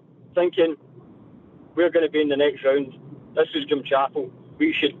turned up thinking we're going to be in the next round. This is Drumchapel.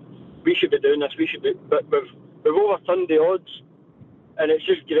 We should be doing this. But we've overturned the odds, and it's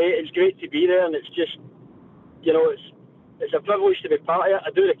just great. It's great to be there, and it's just, you know, it's a privilege to be part of it. I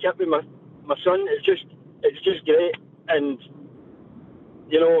do the kit with my son. It's just great, and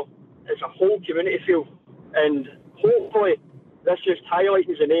you know, it's a whole community feel, and hopefully this just highlights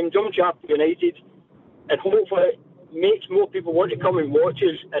the name Drumchapel United, and hopefully it makes more people want to come and watch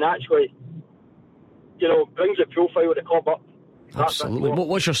us, and actually, you know, brings the profile of the club up. Absolutely.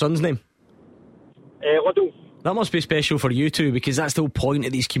 What's your son's name? Liddell. That must be special for you two, because that's the whole point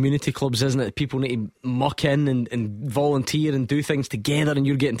of these community clubs, isn't it? People need to muck in and volunteer and do things together, and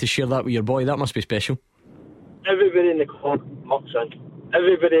you're getting to share that with your boy. That must be special. Everybody in the club mucks in.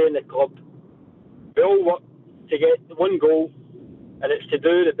 Everybody in the club. We all work to get one goal, and it's to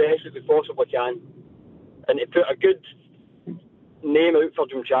do the best that we possibly can, and to put a good name out for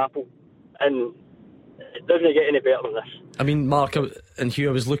Drumchapel, and it doesn't get any better than this. I mean, Mark and Hugh,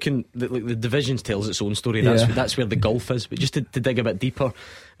 I was looking, the divisions tells its own story. That's where the gulf is. But just to dig a bit deeper,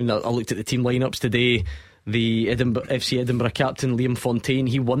 I looked at the team lineups today. The FC Edinburgh captain Liam Fontaine,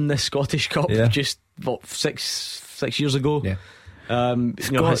 he won this Scottish Cup just 6 years ago.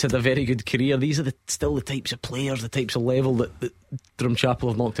 Has had a very good career. These are still the types of players, the types of level that Drumchapel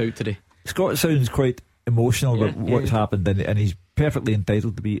have knocked out today. Scott sounds quite emotional about what's happened, and he's perfectly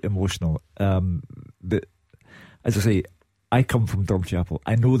entitled to be emotional. As I say, I come from Drumchapel.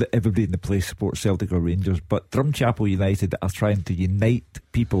 I know that everybody in the place supports Celtic or Rangers, but Drumchapel United are trying to unite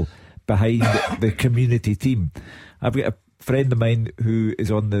people behind the community team. I've got a friend of mine who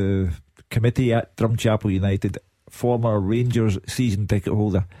is on the committee at Drumchapel United, former Rangers season ticket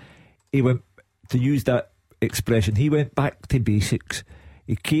holder. He went, to use that expression, he went back to basics.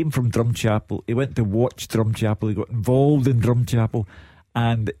 He came from Drumchapel, he went to watch Drumchapel, he got involved in Drumchapel,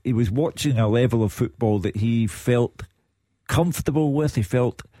 and he was watching a level of football that he felt comfortable with. He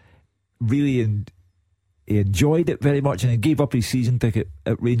felt really he enjoyed it very much, and he gave up his season ticket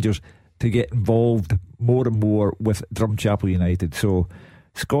at Rangers to get involved more and more with Drumchapel United. So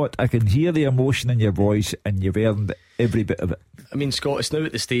Scott, I can hear the emotion in your voice, and you've earned every bit of it. I mean, Scott, it's now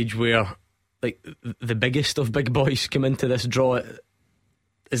at the stage where like the biggest of big boys come into this draw.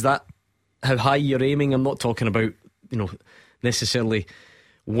 Is that how high you're aiming? I'm not talking about, necessarily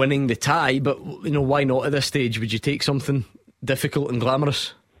winning the tie, but why not at this stage? Would you take something difficult and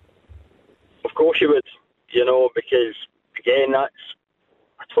glamorous? Of course you would, because again, that's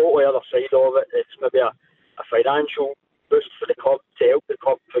a totally other side of it. It's maybe a financial boost for the club to help the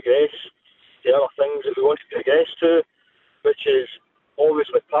club progress the other things that we want to progress to, which is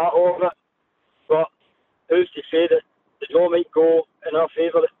obviously part of it. But who's to say that the draw might go in our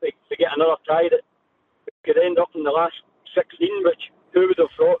favour if we get another tie that we could end up in the last 16, which who would have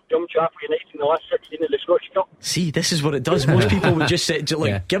thought Drumchapel United in the last 16 of the Scottish Cup? See, this is what it does. Most people would just say,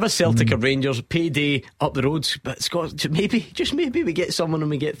 give us Celtic or Rangers, payday up the roads. But Scott, just maybe we get someone and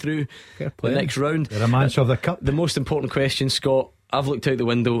we get through the next round. They're a man of the cup. The most important question, Scott, I've looked out the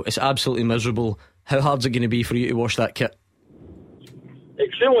window, it's absolutely miserable. How hard's it going to be for you to wash that kit?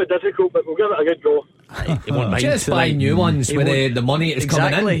 Extremely difficult, but we'll give it a good go. He won't mind just tonight. buy new ones He with won't- the money is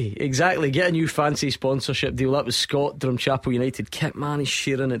coming in. Exactly. Get a new fancy sponsorship deal. That was Scott, Drumchapel United kit man. He's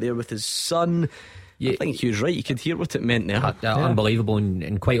sharing it there with his son. I think he was right. You could hear what it meant there. Unbelievable,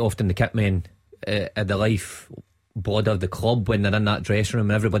 and quite often the kit men are the life blood of the club when they're in that dressing room,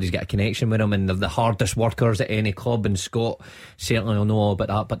 and everybody's got a connection with them, and they're the hardest workers at any club, and Scott certainly will know all about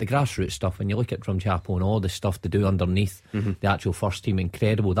that. But the grassroots stuff, when you look at Drumchapel and all the stuff they do underneath the actual first team,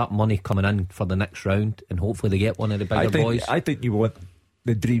 incredible. That money coming in for the next round, and hopefully they get one of the bigger boys. I think you want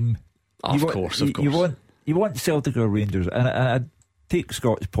the dream. Of course. You want Celtic or Rangers, and I take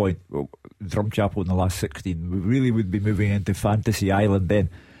Scott's point. Well, Drumchapel in the last 16, we really would be moving into Fantasy Island then.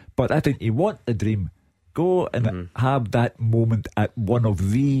 But I think you want the dream. Go and have that moment at one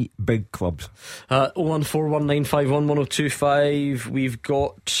of the big clubs. 01419511025. We've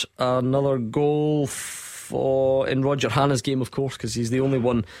got another goal in Roger Hanna's game, of course, because he's the only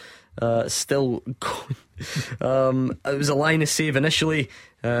one still going. It was a line of save initially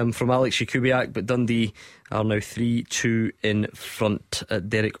from Alex Jakubiak, but Dundee are now 3-2 in front.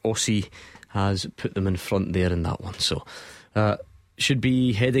 Derek Ossie has put them in front there in that one, so should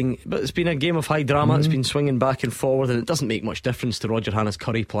be heading, but it's been a game of high drama. It's been swinging back and forward, and it doesn't make much difference to Roger Hanna's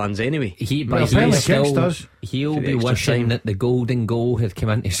Curry plans anyway. He'll be wishing that the golden goal had come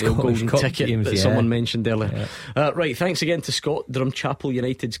into Scottish golden Cup ticket games, that someone mentioned earlier. Right, thanks again to Scott, Drumchapel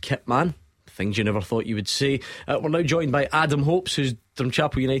United's kit man. Things you never thought you would say. We're now joined by Adam Hopes, who's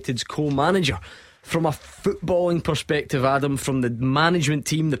Drumchapel United's co-manager. From a footballing perspective, Adam, from the management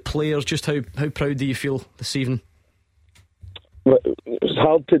team, the players, just how proud do you feel this evening? Well, it's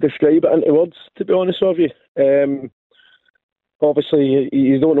hard to describe it into words, to be honest with you. Obviously,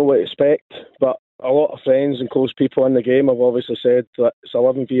 you don't know what to expect, but a lot of friends and close people in the game have obviously said that it's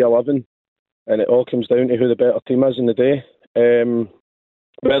 11v11, and it all comes down to who the better team is in the day.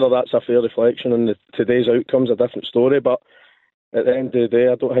 Whether that's a fair reflection on today's outcome's a different story, but at the end of the day,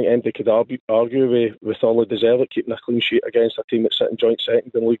 I don't think anybody could argue with all the deserve it, keeping a clean sheet against a team that's sitting joint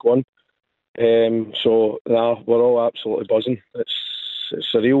second in League One. We're all absolutely buzzing. It's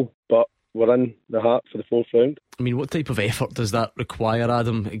surreal, but we're in the hat for the fourth round. I mean, what type of effort does that require,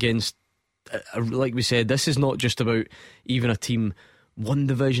 Adam, against, like we said, this is not just about even a team one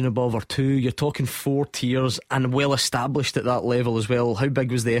division above or two. You're talking 4 tiers and well established at that level as well. How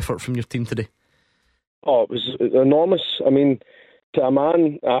big was the effort from your team today? Oh, it was enormous. I mean, to a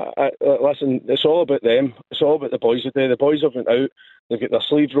man, listen, it's all about them. It's all about the boys today. The boys have went out, they've got their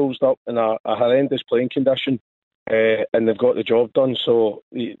sleeves rolled up in a horrendous playing condition, and they've got the job done, so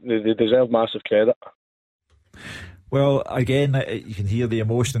they deserve massive credit. Well, again, you can hear the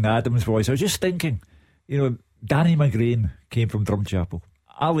emotion in Adam's voice. I was just thinking, Danny McGrain came from Drumchapel.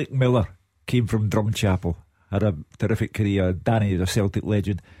 Alec Miller came from Drumchapel, had a terrific career. Danny is a Celtic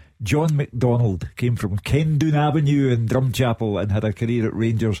legend. John McDonald came from Kendoon Avenue in Drumchapel and had a career at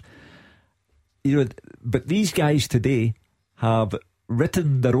Rangers. But these guys today have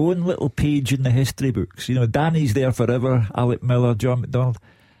written their own little page in the history books. Danny's there forever, Alec Miller, John McDonald,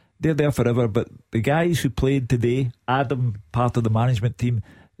 they're there forever. But the guys who played today, Adam, part of the management team,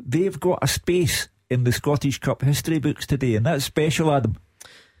 they've got a space in the Scottish Cup history books today, and that's special, Adam.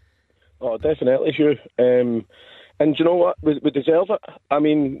 Oh, definitely, Hugh. And you know what? We deserve it. I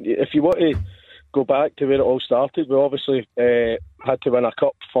mean, if you want to go back to where it all started, we obviously had to win a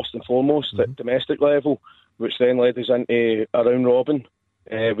cup first and foremost at domestic level, which then led us into a round robin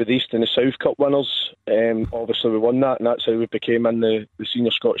with East and the South Cup winners. Obviously, we won that, and that's how we became in the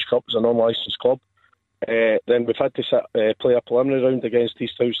Senior Scottish Cup as a non-licensed club. Then we've had to play a preliminary round against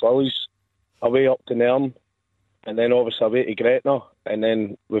East House Lilies, away up to Nairn, and then obviously away to Gretna, and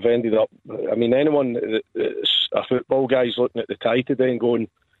then we've ended up, I mean, anyone that's a football guy's looking at the tie today and going,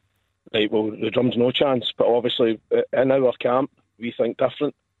 right, well, the Drum's no chance. But obviously in our camp we think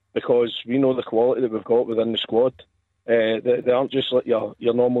different, because we know the quality that we've got within the squad. They aren't just like your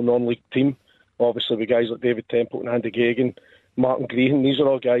normal non-league team. Obviously with guys like David Templeton, Andy Gagan, Martin Grehan, these are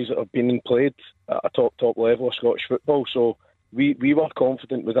all guys that have been and played at a top level of Scottish football. So we were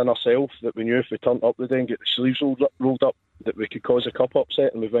confident within ourselves that we knew if we turned up today and get the sleeves rolled up, that we could cause a cup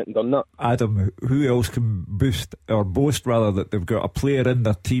upset, and we went and done that. Adam, who else can boast that they've got a player in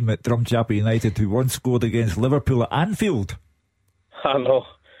their team at Drumchapel United who once scored against Liverpool at Anfield? I know,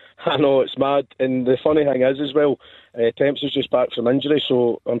 it's mad. And the funny thing is as well, Temps is just back from injury,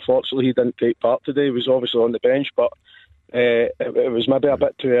 so unfortunately he didn't take part today. He was obviously on the bench, but it was maybe a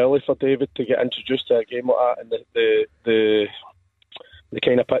bit too early for David to get introduced to a game like that, and the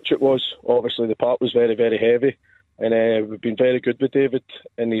kind of pitch it was. Obviously the park was very, very heavy, and we've been very good with David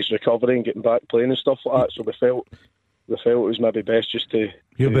in his recovery and getting back playing and stuff like that, so we felt they felt it was maybe best just to.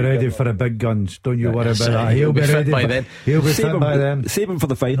 He'll be ready for the big guns. Don't you worry about that. He'll be ready by then. He'll be fit by then. Save him for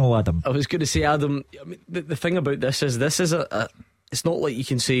the final, Adam. I was going to say, Adam, I mean, the thing about this is it's not like you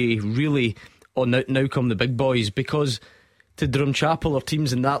can say really, oh, now come the big boys, because to Drumchapel or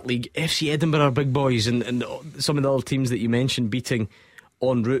teams in that league, FC Edinburgh are big boys, and some of the other teams that you mentioned beating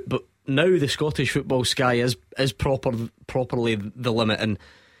en route. But now the Scottish football sky is properly the limit, and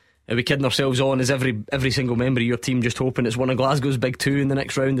are we kidding ourselves on? Is every single member of your team just hoping it's one of Glasgow's big two in the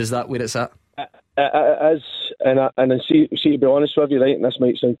next round? Is that where it's at? It is, and see, to be honest with you, right, and this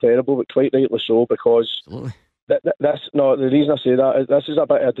might sound terrible, but quite rightly so, because the reason I say that is this is a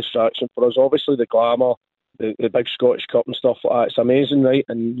bit of a distraction for us. Obviously, the glamour, the big Scottish Cup and stuff like that, it's amazing, right,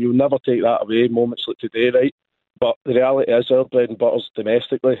 and you'll never take that away. Moments like today, right. But the reality is our bread and butter's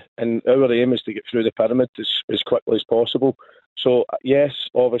domestically, and our aim is to get through the pyramid as quickly as possible. So yes,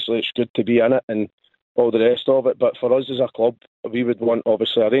 obviously it's good to be in it and all the rest of it, but for us as a club, we would want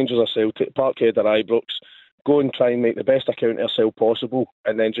obviously a Rangers or Celtic, Parkhead or Ibrox, go and try and make the best account of ourselves possible,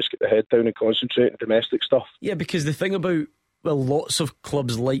 and then just get the head down and concentrate on domestic stuff. Yeah, because the thing about, well, lots of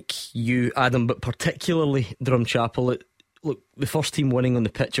clubs like you, Adam, but particularly Drumchapel, look, the first team winning on the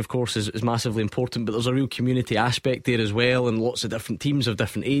pitch, of course, is massively important, but there's a real community aspect there as well, and lots of different teams of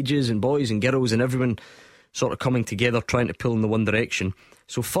different ages, and boys and girls, and everyone sort of coming together trying to pull in the one direction.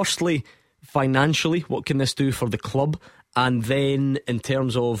 So firstly, financially, what can this do for the club? And then in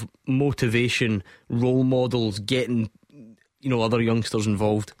terms of motivation, role models, getting other youngsters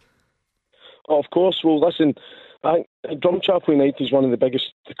involved. Oh, of course. Well, listen, I think Drumchapel United is one of the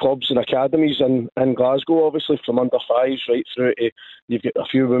biggest clubs and academies in Glasgow, obviously, from under fives right through to, you've got a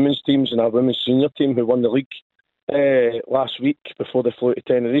few women's teams and a women's senior team who won the league last week before they flew to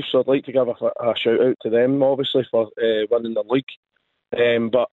Tenerife, so I'd like to give a shout out to them, obviously, for winning the league.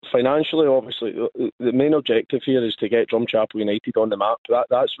 But financially, obviously, the main objective here is to get Drumchapel United on the map.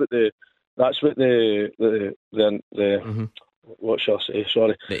 That's what the what shall I say?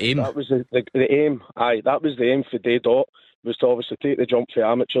 Sorry, the aim. That was the aim. Aye, that was the aim for Day Dot, was to obviously take the jump for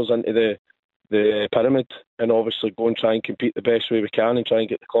amateurs into the pyramid, and obviously go and try and compete the best way we can and try and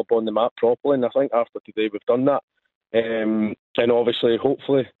get the club on the map properly. And I think after today we've done that. And obviously,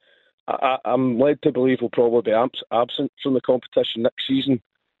 hopefully, I'm led to believe we'll probably be absent from the competition next season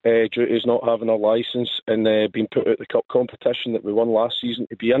due to us not having our licence and being put out the cup competition that we won last season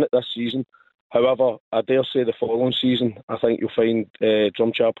to be in it this season. However, I dare say the following season, I think you'll find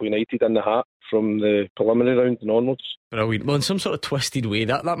Drumchapel United in the hat from the preliminary round and onwards. Brilliant. Well, in some sort of twisted way,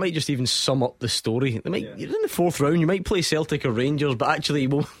 that might just even sum up the story. You're in the fourth round, you might play Celtic or Rangers, but actually you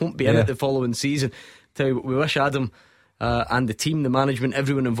won't be in it the following season. We wish Adam and the team, the management,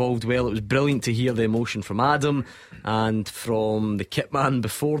 everyone involved well. It was brilliant to hear the emotion from Adam and from the kit man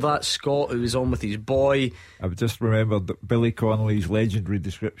before that, Scott, who was on with his boy. I've just remembered Billy Connolly's legendary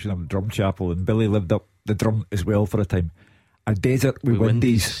description of Drumchapel, and Billy lived up the drum as well for a time. A desert with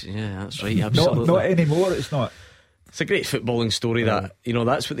windies. Yeah, that's right, absolutely. Not anymore, it's not. It's a great footballing story that,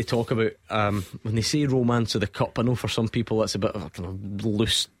 that's what they talk about when they say romance of the cup. I know for some people that's a bit of a kind of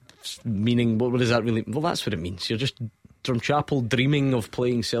loose meaning. What does that really? Well, that's what it means. You're just Drumchapel dreaming of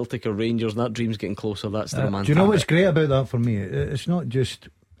playing Celtic or Rangers, and that dream's getting closer. That's the romantic. Do you know what's great about that for me? It's not just,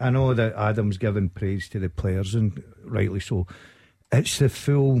 I know that Adam's giving praise to the players, and rightly so. It's the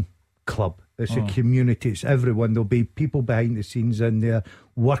full club. It's a community. It's everyone. There'll be people behind the scenes in there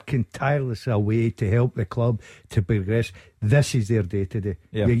working tirelessly away to help the club to progress. This is their day to day.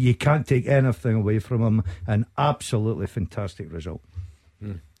 You can't take anything away from them. An absolutely fantastic result.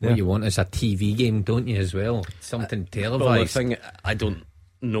 What you want is a TV game, don't you, as well? Something televised. Well, the thing, I don't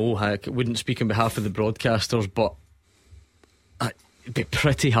know, I wouldn't speak on behalf of the broadcasters, but it'd be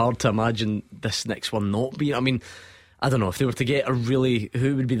pretty hard to imagine this next one not being. I mean, I don't know, if they were to get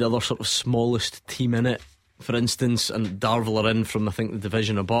who would be the other sort of smallest team in it, for instance, and Darvel are in from, I think, the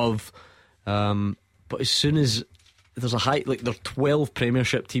division above. But as soon as there's there are 12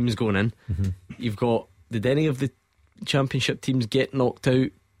 Premiership teams going in. You've got, did any of the Championship teams get knocked out?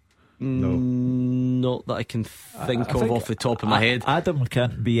 No. Not that I can think of off the top of my head. Adam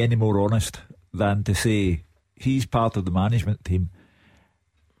can't be any more honest than to say he's part of the management team.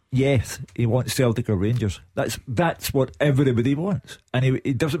 Yes, he wants Celtic or Rangers. That's what everybody wants, and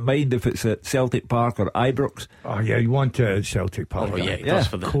he doesn't mind if it's at Celtic Park or Ibrox. Oh yeah, you want Celtic Park? Oh yeah, he does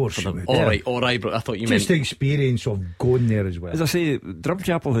for the, of course. For the, all right, or Ibrox. I thought you meant just the experience of going there as well. As I say,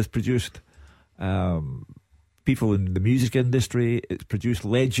 Drumchapel has produced people in the music industry. It's produced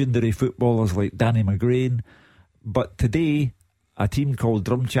legendary footballers like Danny McGrain. But today, a team called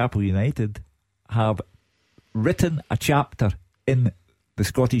Drumchapel United have written a chapter in the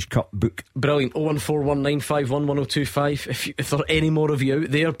Scottish Cup book. Brilliant. 01419511025. If there are any more of you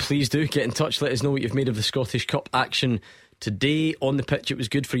out there, please do get in touch. Let us know what you've made of the Scottish Cup action today. On the pitch, it was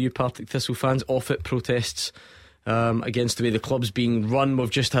good for you Partick Thistle fans. Off it, protests against the way the club's being run.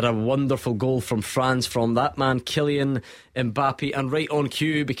 We've just had a wonderful goal from France from that man Kylian Mbappe, and right on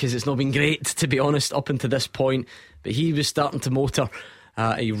cue, because it's not been great, to be honest, up until this point, but he was starting to motor.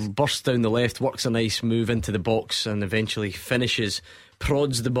 He bursts down the left, works a nice move into the box, and eventually finishes,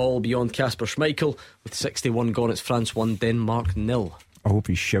 prods the ball beyond Kasper Schmeichel. With 61 gone, it's France 1, Denmark 0. I hope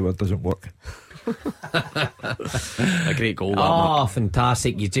his shower doesn't work. A great goal, that, Mark.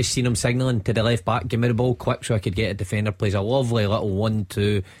 Fantastic. You just seen him signalling to the left back, give me the ball quick so I could get a defender. Plays a lovely little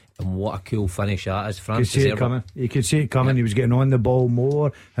 1-2, and what a cool finish that is. France You could see it coming. He was getting on the ball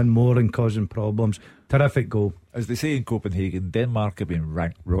more and more and causing problems. Terrific goal. As they say in Copenhagen, Denmark have been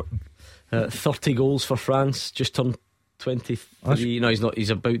ranked rotten. 30 goals for France, just turned 23. No, he's not.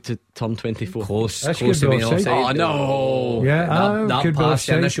 He's about to turn 24. Close That's to being offside. offside. Oh no! Yeah, that could be pass,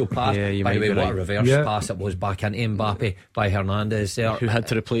 the offside. initial pass. Yeah, you by the might way, be what right. a reverse pass it was back into Mbappe by Hernandez there, who had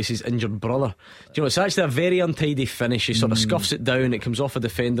to replace his injured brother. Do you know, it's actually a very untidy finish. He sort of scuffs it down, it comes off a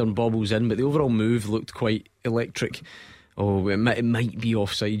defender and bobbles in, but the overall move looked quite electric. Oh, it might be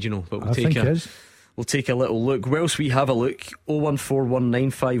offside, you know, but I think it is. We'll take a little look. Whilst we have a look,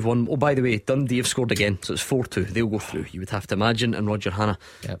 0141951. Oh, by the way, Dundee have scored again, so it's 4-2. They'll go through, you would have to imagine, and Roger Hannah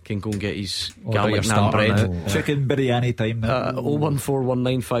can go and get his garlic naan bread. Chicken biryani time now.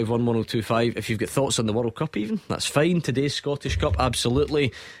 01419511025. If you've got thoughts on the World Cup, even that's fine. Today's Scottish Cup,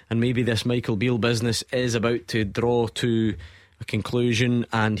 absolutely. And maybe this Michael Beale business is about to draw to a conclusion,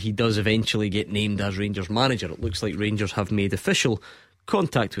 and he does eventually get named as Rangers manager. It looks like Rangers have made official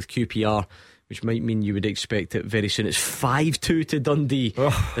contact with QPR, which might mean you would expect it very soon. It's 5-2 to Dundee.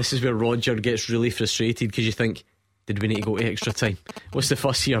 This is where Roger gets really frustrated, because you think, did we need to go to extra time? What's the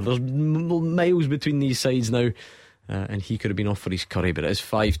fuss here? There's miles between these sides now, and he could have been off for his curry, but it is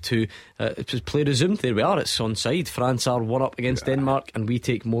 5-2. It was play resumed. There we are, it's onside. France are 1-up against Denmark, and we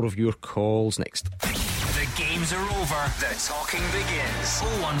take more of your calls next. The games are over. The talking begins.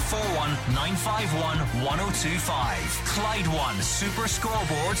 0141 951 1025. Clyde One Super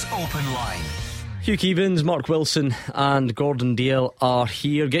Scoreboards open line. Hugh Keevins, Mark Wilson and Gordon Dale are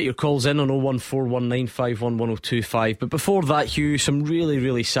here. Get your calls in on 01419511025. But before that, Hugh, some really,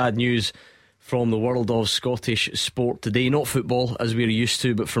 really sad news from the world of Scottish sport today. Not football as we're used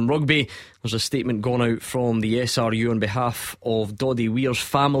to, but from rugby. There's a statement gone out from the SRU on behalf of Doddie Weir's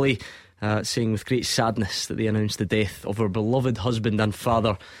family, saying with great sadness that they announced the death of her beloved husband and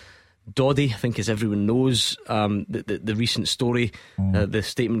father, Doddie. I think, as everyone knows, the recent story, the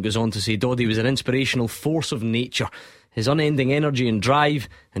statement goes on to say Doddie was an inspirational force of nature. His unending energy and drive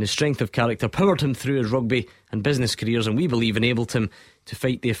and his strength of character powered him through his rugby and business careers, and we believe enabled him to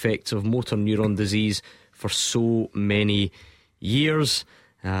fight the effects of motor neuron disease for so many years.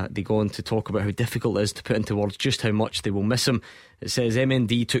 They go on to talk about how difficult it is to put into words just how much they will miss him. It says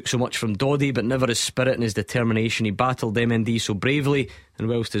MND took so much from Doddie, but never his spirit and his determination. He battled MND so bravely, and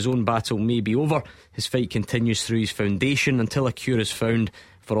whilst his own battle may be over, his fight continues through his foundation until a cure is found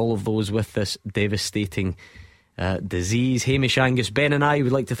for all of those with this devastating disease. Hamish, Angus, Ben and I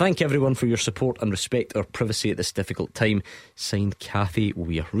would like to thank everyone for your support and respect our privacy at this difficult time. Signed, Kathy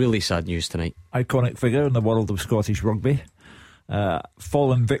Weir. Really sad news tonight. Iconic figure in the world of Scottish rugby,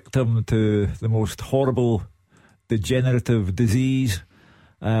 fallen victim to the most horrible degenerative disease,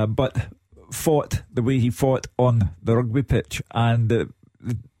 but fought the way he fought on the rugby pitch. And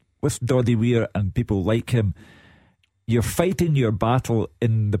with Doddie Weir and people like him, you're fighting your battle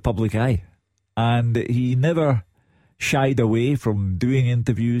in the public eye, and he never shied away from doing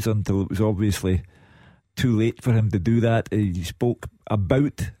interviews until it was obviously too late for him to do that. He spoke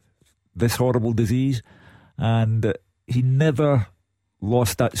about this horrible disease, and he never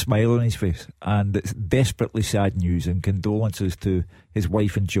lost that smile on his face. And it's desperately sad news, and condolences to his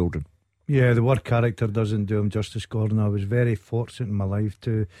wife and children. Yeah, the word character doesn't do him justice, Gordon. I was very fortunate in my life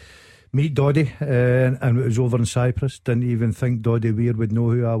to meet Doddie, and it was over in Cyprus. Didn't even think Doddie Weir would know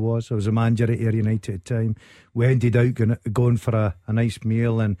who I was. I was a manager at Ayr United at the time. We ended out going for a nice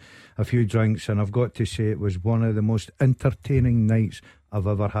meal and a few drinks, and I've got to say it was one of the most entertaining nights I've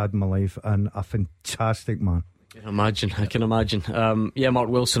ever had in my life, and a fantastic man. I can imagine. Yeah, Mark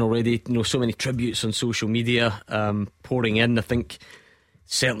Wilson already, so many tributes on social media pouring in. I think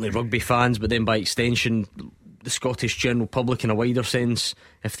certainly rugby fans, but then by extension the Scottish general public in a wider sense,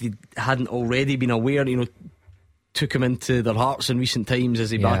 if they hadn't already been aware, took him into their hearts in recent times as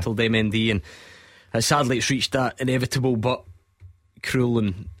he battled MND, and sadly it's reached that inevitable but cruel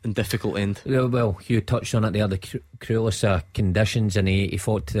and difficult end. Well, Hugh touched on it there, the cruelest conditions, and he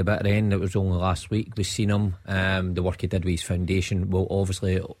fought to the bitter end. It was only last week we've seen him. The work he did with his foundation will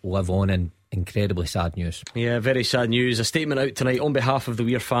obviously live on in incredibly sad news. Yeah, very sad news. A statement out tonight on behalf of the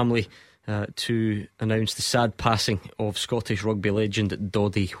Weir family to announce the sad passing of Scottish rugby legend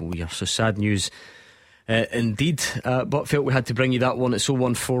Doddy Weir. So sad news indeed, but felt we had to bring you that one. It's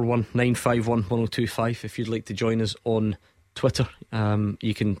 0141 951 1025 if you'd like to join us on Twitter.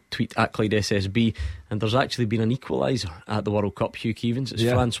 You can tweet at Clyde SSB. And there's actually been an equaliser at the World Cup, Hugh Keevins. It's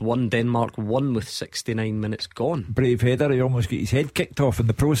France 1, Denmark 1 with 69 minutes gone. Brave header, he almost got his head kicked off in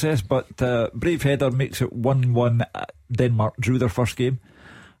the process, but brave header makes it 1-1. Denmark drew their first game.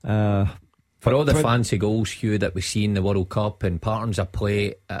 For all the fancy goals, Hugh, that we see in the World Cup and patterns of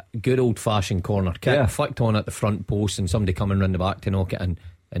play, good old fashioned corner kick, flicked on at the front post and somebody coming round the back to knock it in,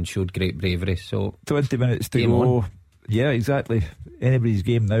 and showed great bravery. So 20 minutes to go on. Yeah, exactly. Anybody's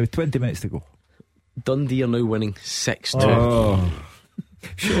game now. 20 minutes to go. Dundee are now winning 6-2. Oh.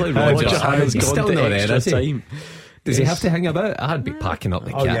 Surely Roger has gone still to not extra there, time. Does he have to hang about? I'd be packing up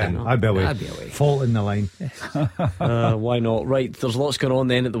the kit. Yeah, I'd be away. Fault in the line. Why not? Right, there's lots going on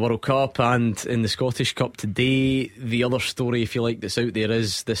then at the World Cup and in the Scottish Cup today. The other story, if you like, that's out there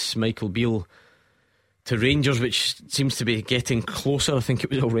is this Michael Beale to Rangers, which seems to be getting closer. I think it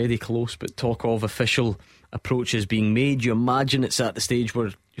was already close, but talk of official approaches being made. You imagine it's at the stage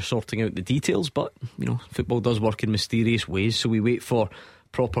where you're sorting out the details, but you know, football does work in mysterious ways, so we wait for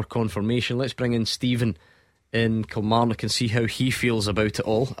proper confirmation. Let's bring in Stephen in Kilmarnock and see how he feels about it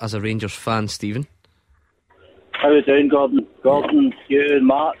all as a Rangers fan. Stephen, how are you doing, Gordon, you and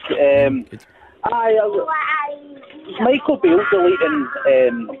Mark? Michael Beale deleting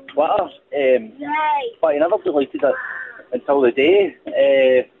Twitter, but he never deleted it until the day.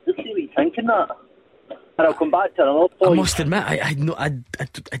 Let's see what you think in that. And I'll come back to another point. I must admit, I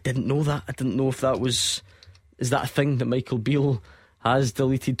didn't know that. I didn't know if that was. Is that a thing that Michael Beale has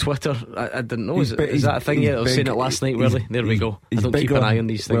deleted Twitter? I didn't know. Is that a thing? Yeah, I was saying it last night. Really, there we go. I don't keep an eye on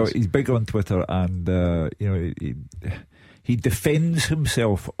these things. Well, he's big on Twitter, and you know, he defends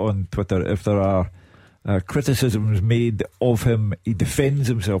himself on Twitter if there are criticisms made of him. He defends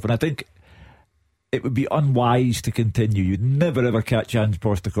himself, and I think it would be unwise to continue. You'd never ever catch Ange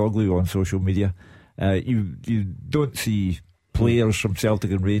Postecoglou on social media. You don't see players from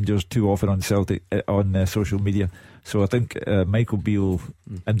Celtic and Rangers too often on social media. So I think Michael Beale,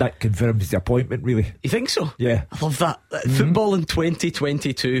 and that confirms the appointment, really. You think so? Yeah. I love that. Football in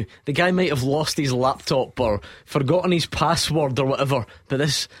 2022, the guy might have lost his laptop or forgotten his password or whatever, but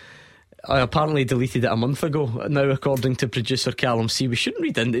this, I apparently deleted it a month ago now, according to producer Callum C. We shouldn't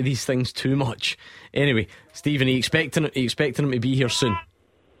read into these things too much. Anyway, Stephen, are you expecting him to be here soon?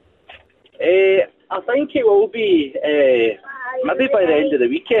 I think it will be maybe by the end of the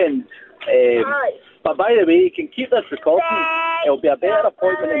weekend. But by the way, you can keep this recording. It'll be a better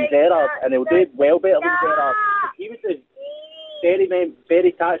appointment than Gerrard, and he'll do well better than Gerrard. He was the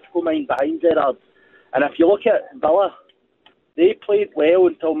very tactical mind behind Gerrard. And if you look at Villa, they played well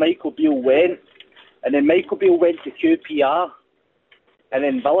until Michael Beale went, and then Michael Beale went to QPR, and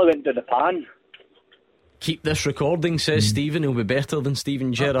then Villa went to the pan. Keep this recording, says Stephen. He'll be better than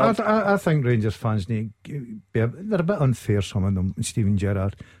Steven Gerrard. I think Rangers fans need they're a bit unfair, some of them, Steven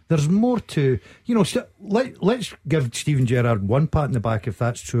Gerrard. There's more to, you know, let's give Steven Gerrard one pat in the back if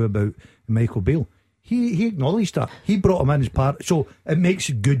that's true about Michael Beale. He acknowledged that. He brought him in as part, so it makes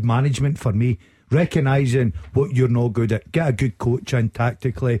good management for me, recognising what you're not good at. Get a good coach in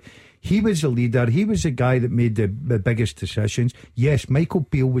tactically. He was a leader. He was the guy that made the biggest decisions. Yes, Michael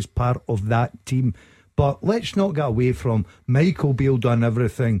Beale was part of that team. But let's not get away from Michael Beale done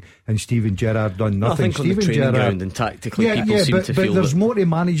everything and Steven Gerrard done nothing. I think on the training ground and tactically, people seem to feel but there's more to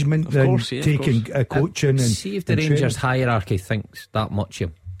management than taking coaching. And see if the Rangers hierarchy thinks that much of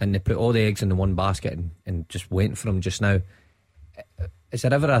him, and they put all the eggs in the one basket and just went for him just now. Is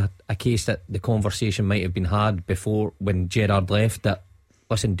there ever a case that the conversation might have been had before when Gerrard left that,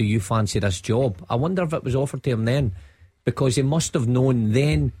 listen, do you fancy this job? I wonder if it was offered to him then, because he must have known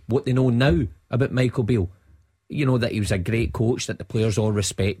then what they know now about Michael Beale. You know, that he was a great coach, that the players all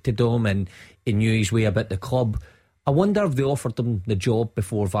respected him, and he knew his way about the club. I wonder if they offered him the job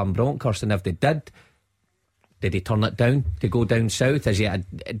before Van Bronckhorst, and if they did he turn it down to go down south?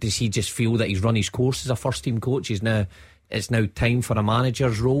 Does he just feel that he's run his course as a first team coach? It's now time for a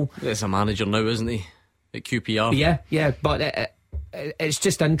manager's role. It's a manager now, isn't he, at QPR? Yeah, but it's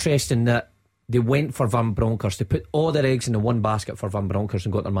just interesting that they went for Van Bronckhorst. They put all their eggs in the one basket for Van Bronckhorst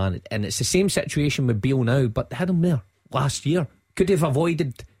and got their man. And it's the same situation with Beale now, but they had him there last year. Could have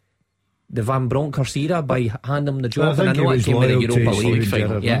avoided the Van Bronckhorst era by handing him the job. I think and I know it came with the Europa League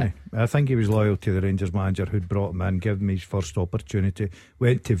final. Yeah. I think he was loyal to the Rangers manager who'd brought him in, gave him his first opportunity,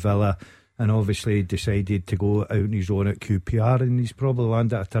 went to Villa, and obviously decided to go out on his own at QPR, and he's probably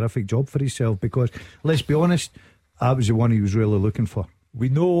landed a terrific job for himself, because let's be honest, that was the one he was really looking for. We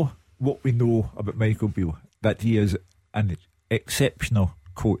know what we know about Michael Beale, that he is an exceptional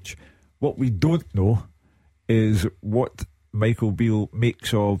coach. What we don't know is what Michael Beale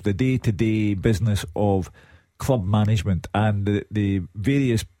makes of the day-to-day business of club management and the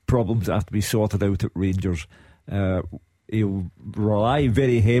various problems that have to be sorted out at Rangers. He'll rely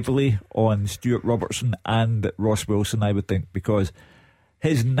very heavily on Stuart Robertson and Ross Wilson, I would think, because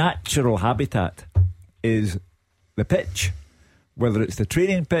his natural habitat is the pitch, whether it's the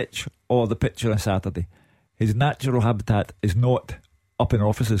training pitch or the pitch on a Saturday. His natural habitat is not up in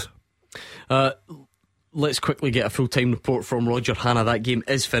offices. Let's quickly get a full-time report from Roger Hanna. That game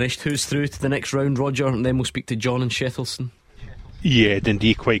is finished. Who's through to the next round, Roger? And then we'll speak to John and Shettleston. Yeah,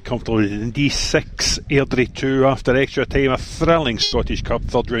 Dundee quite comfortable. Dundee 6, Airdrie 2 after extra time. A thrilling Scottish Cup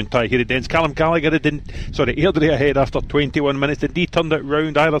third round tie here at Dens. Callum Gallagher Airdrie ahead after 21 minutes. Dundee turned it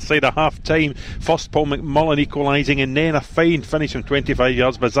round either side of half time. First Paul McMullen equalising, and then a fine finish from 25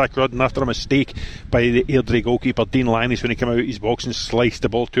 yards by Zach Rudden after a mistake by the Airdrie goalkeeper Dean Lyons when he came out of his box and sliced the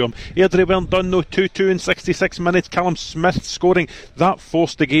ball to him. Airdrie weren't done though. 2-2 in 66 minutes. Callum Smith scoring. That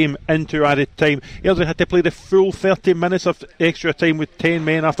forced the game into added time. Airdrie had to play the full 30 minutes of extra time with 10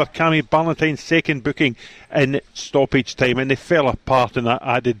 men after Cammy Ballantyne's second booking in stoppage time, and they fell apart in that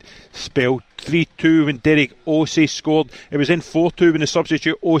added spell. 3-2 when Derek Osei scored. It was in 4-2 when the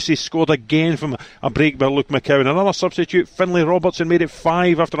substitute Osei scored again from a break by Luke McCowan. Another substitute, Finlay Robertson, made it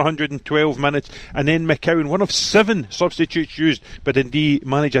 5 after 112 minutes, and then McCowan, one of 7 substitutes used by Dundee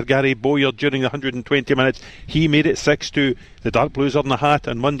manager Gary Bowyer during the 120 minutes, he made it 6-2. The Dark Blues are in the hat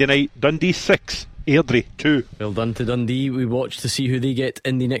on Monday night. Dundee 6, Airdrie 2. Well done to Dundee. We watch to see who they get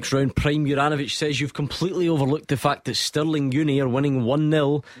in the next round. Prime Juranovic says you've completely overlooked the fact that Stirling Uni are winning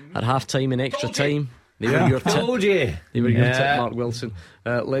 1-0 at half time in extra time. They were your tip. They were your tip, Mark Wilson.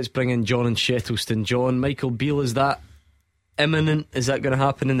 Let's bring in John and Shettleston. John, Michael Beale, is that imminent? Is that going to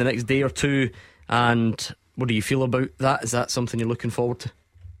happen in the next day or two? And what do you feel about that? Is that something you're looking forward to?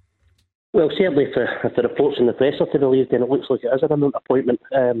 Well, certainly if the reports in the press are to be believed, then it looks like it is an imminent appointment.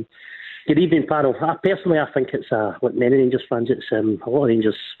 Good evening, panel. I think it's like many Rangers fans, it's a lot of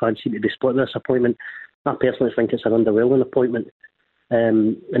Rangers fans seem to be split with this appointment. I personally think it's an underwhelming appointment.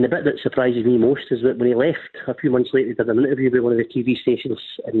 And the bit that surprises me most is that when he left a few months later, he did an interview with one of the TV stations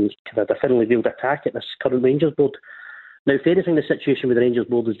and kind of definitely revealed attack at this current Rangers board. Now, if anything, the situation with the Rangers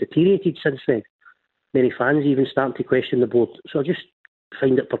board has deteriorated since then. Many fans even starting to question the board. So I just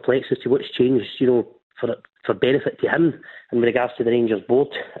find it perplexing as to what's changed, for benefit to him in regards to the Rangers board.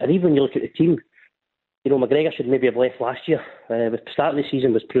 And even when you look at the team, McGregor should maybe have left last year. The start of the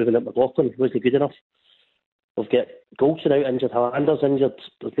season was proving that McLaughlin wasn't good enough. We've got Goldson out injured, Highlander's injured.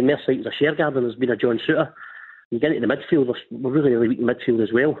 There's been more sightings of Shergard and there's been a John Souttar. You get into the midfield, we're really, really weak in midfield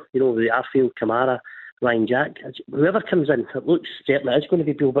as well. With Arfield, Kamara, Ryan Jack. Whoever comes in, it looks certainly it's going to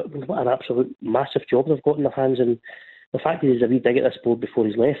be Bill, but what an absolute massive job they've got in their hands. And the fact that there's a wee dig at this board before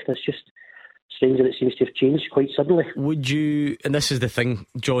he's left, it's just strange that it seems to have changed quite suddenly. Would you, and this is the thing,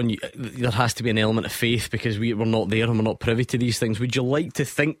 John, there has to be an element of faith because we're not there and we're not privy to these things. Would you like to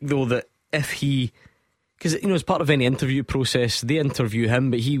think, though, that if he, because as part of any interview process, they interview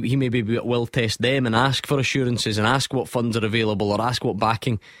him, but he maybe will test them and ask for assurances and ask what funds are available or ask what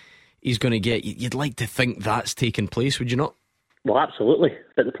backing he's going to get. You'd like to think that's taken place, would you not? Well, absolutely.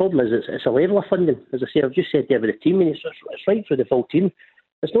 But the problem is it's a level of funding. As I say, I've just said there with the team, and it's right through the full team.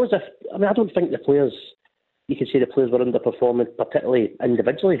 It's not as if, I don't think the players, you could say the players were underperforming, particularly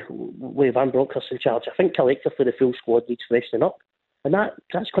individually, with Van Bronckhorst in charge. I think collectively the full squad needs freshening up. And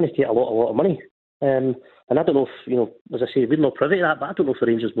that's going to take a lot of money. And I don't know if, as I say, we're not privy to that, but I don't know if the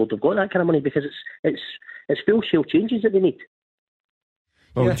Rangers board have got that kind of money because it's full scale changes that they need.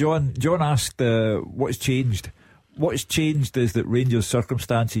 Well, yeah. John asked what's changed. What's changed is that Rangers'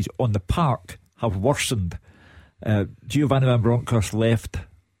 circumstances on the park have worsened. Giovanni Van Bronckhorst left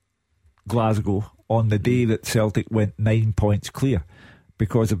Glasgow on the day that Celtic went 9 points clear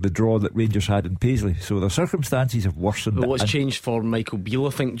because of the draw that Rangers had in Paisley. So the circumstances have worsened. But what's changed for Michael Beale,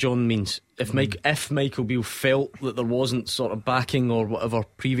 I think John means, if Michael Beale felt that there wasn't sort of backing or whatever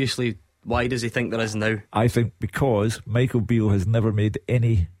previously, why does he think there is now? I think because Michael Beale has never made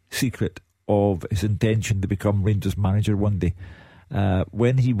any secret of his intention to become Rangers manager one day.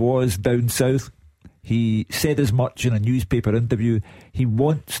 When he was down south, he said as much in a newspaper interview. He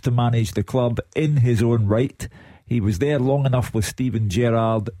wants to manage the club in his own right. He was there long enough with Steven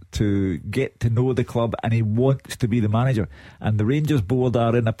Gerrard to get to know the club, and he wants to be the manager. And the Rangers board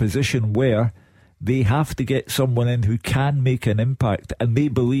are in a position where they have to get someone in who can make an impact, and they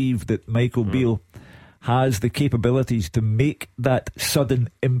believe that Michael Beale has the capabilities to make that sudden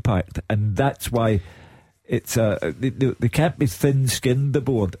impact, and that's why it's they can't be thin-skinned, the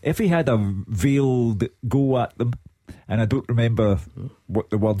board. If he had a veiled go at them, and I don't remember what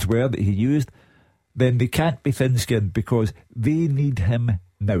the words were that he used, then they can't be thin-skinned, because they need him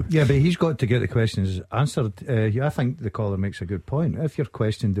now. Yeah, but he's got to get the questions answered. I think the caller makes a good point. If you're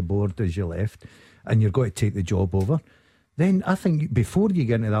questioning the board as you left and you're going to take the job over, then I think before you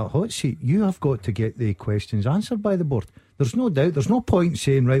get into that hot seat, you have got to get the questions answered by the board. There's no doubt. There's no point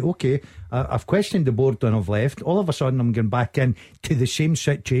saying, right, okay, I've questioned the board and I've left. All of a sudden I'm going back in to the same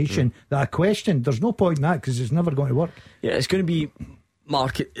situation that I questioned. There's no point in that, because it's never going to work. Yeah, it's going to be,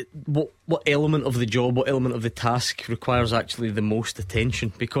 Mark, what element of the job, what element of the task requires actually the most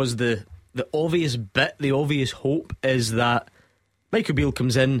attention? Because the obvious bit, the obvious hope is that Michael Beale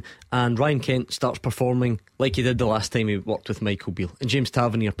comes in and Ryan Kent starts performing like he did the last time he worked with Michael Beale, and James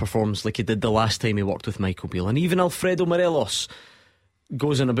Tavernier performs like he did the last time he worked with Michael Beale, and even Alfredo Morelos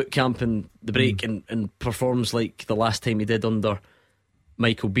goes in a boot camp in the break and performs like the last time he did under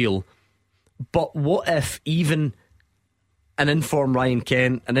Michael Beale. But what if even an informed Ryan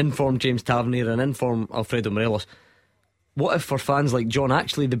Kent, an informed James Tavernier, an informed Alfredo Morelos, what if for fans like John,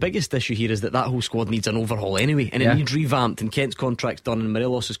 actually the biggest issue here is that whole squad needs an overhaul anyway, and it needs revamped, and Kent's contract's done and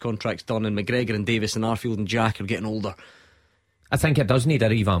Morelos' contract's done, and McGregor and Davis and Arfield and Jack are getting older. I think it does need a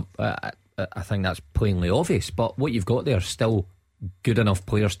revamp. I think that's plainly obvious, but what you've got there is still good enough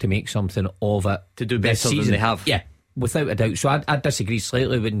players to make something of it, to do better than they have. Yeah, without a doubt. So I disagree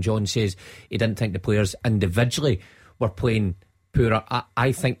slightly when John says he didn't think the players individually were playing poorer.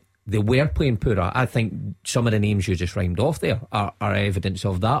 I think they were playing poorer. I think some of the names you just rhymed off there are evidence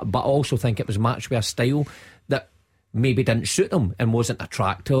of that, but I also think it was matched with a style that maybe didn't suit them and wasn't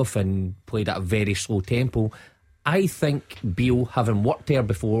attractive and played at a very slow tempo. I think Beale, having worked there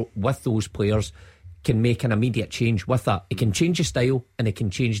before with those players, can make an immediate change with that. It can change the style and it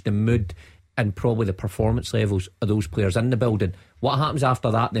can change the mood and probably the performance levels of those players in the building. What happens after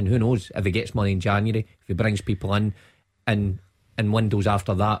that, then who knows? If he gets money in January, if he brings people in and windows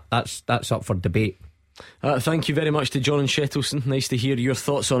after that, that's up for debate. Thank you very much to John and Shettleston. Nice to hear your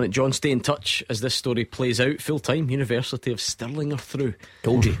thoughts on it, John. Stay in touch as this story plays out. Full time, University of Stirling are through.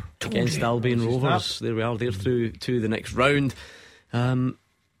 Told you. Against Albion Rovers. There we are, they're through to the next round.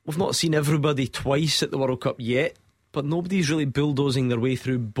 We've not seen everybody twice at the World Cup yet, but nobody's really bulldozing their way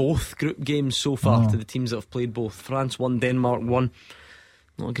through both group games so far to the teams that have played both. France won, Denmark won.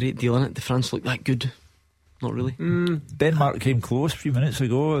 Not a great deal in it. Did France look that good? Not really. Denmark came close a few minutes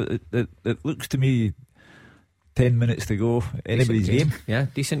ago. It looks to me 10 minutes to go. Anybody's game. Yeah,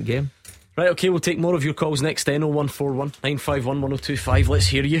 decent game. Right, okay, we'll take more of your calls next. 0141 951 1025. Let's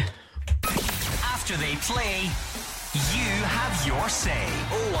hear you. After they play, you have your say.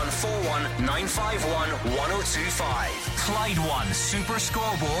 0141 951 1025. Clyde One Super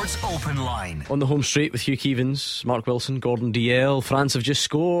Scoreboards Open Line. On the home straight with Hugh Keevins, Mark Wilson, Gordon DL. France have just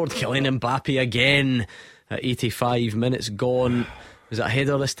scored. Kylian Mbappe again at 85 minutes gone. Was it a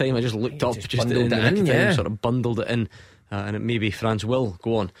header this time? I just looked up just in the nick of time, sort of bundled it in, and it maybe France will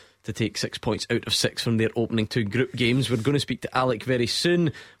go on to take 6 points out of 6 from their opening 2 group games. We're going to speak to Alec very soon.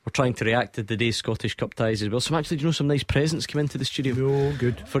 We're trying to react to today's Scottish Cup ties as well. Some actually, some nice presents came into the studio. Oh,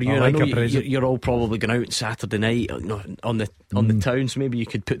 good for you. I know you're all probably going out Saturday night, on the town, so maybe you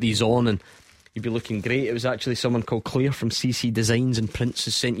could put these on and you'd be looking great. It was actually someone called Claire from CC Designs and Prints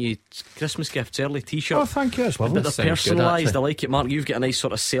has sent you Christmas gifts, early t-shirt. Oh, thank you. That's lovely. But they're personalised. I like it, Mark. You've got a nice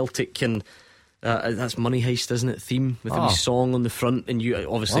sort of Celtic and that's Money Heist, isn't it? Theme with a wee song on the front, and you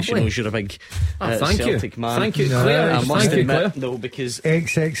obviously she knows you're a big Celtic man. Thank you, Claire. I must admit though, because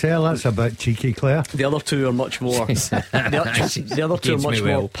XXL, that's a bit cheeky, Claire. The other two are much more. the other two are much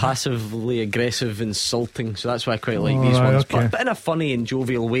more passively aggressive, insulting. So that's why I quite like these ones. Okay. But in a funny and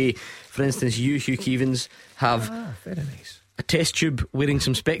jovial way. For instance, you, Hugh Keevins, have very nice. A test tube wearing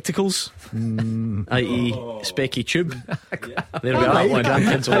some spectacles, i.e. Specky Tube. There we are. My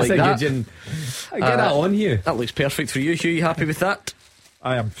grandkids will like that. I get that on you. That looks perfect for you, Hugh. You happy with that?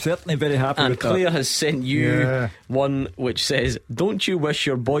 I am certainly very happy with that. And Claire has sent you one which says, "Don't you wish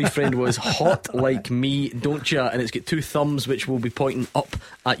your boyfriend was hot like me, don't you?" And it's got 2 thumbs which will be pointing up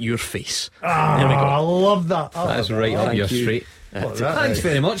at your face. There we go. I love that. That's right up your street. Thanks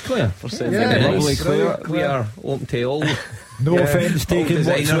very much, Claire. Claire. We are open to all No offence taken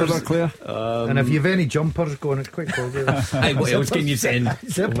designers. whatsoever, Claire. And if you've any jumpers going, it's quite cold. Hey, what else can you send?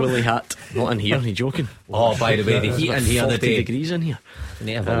 Woolly hat. Not in here, are you joking? Oh, by the way, the heat in here 40 today. degrees in here. You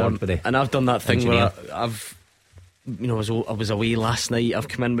need to have a word with it. And I've done that thing Engineer. where I've, I was away last night. I've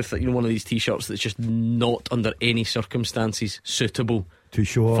come in with one of these t-shirts that's just not under any circumstances suitable to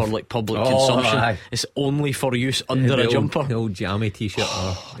show off for like public consumption. Aye. It's only for use under The a old- jumper. The old jammy t-shirt.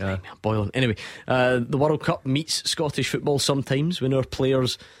 Yeah. Boiling. Anyway, the World Cup meets Scottish football sometimes when our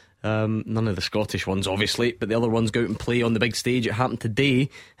players, none of the Scottish ones obviously, but the other ones go out and play on the big stage. It happened today,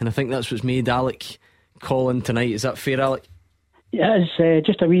 and I think that's what's made Alec call in tonight. Is that fair, Alec? Yeah, it's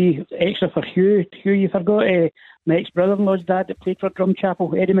just a wee extra for Hugh. Hugh, you forgot my ex-brother-in-law's dad that played for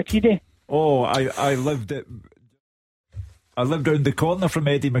Drumchapel, Eddie McCready. Oh, I lived round the corner from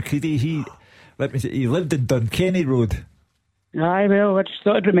Eddie McCready. He lived in Dunkenny Road. Aye, well, I just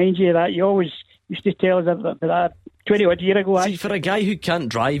thought I'd remind you of that. You always used to tell us about that 20 odd year ago. See, for a guy who can't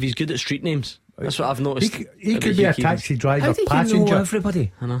drive, he's good at street names. That's what I've noticed. He could be a taxi driver, How did passenger. you know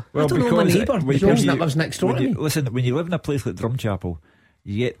everybody? I know. I don't know my neighbour, the person that lives next door to me. Listen, when you live in a place like Drumchapel,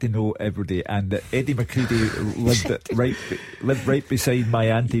 you get to know everybody. And Eddie McCready lived right beside my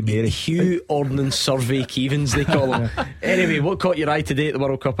Auntie Mary. Hugh Ordnance Survey Keevins, they call him. Anyway, what caught your eye today at the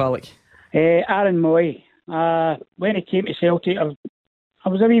World Cup, Alec? Aaron Moy. When he came to Celtic, I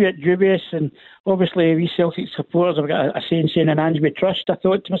was a wee bit dubious, and obviously we Celtic supporters have got a saying in Ansby Trust. I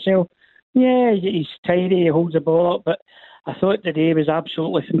thought to myself, yeah, he's tidy, he holds the ball up, but I thought today was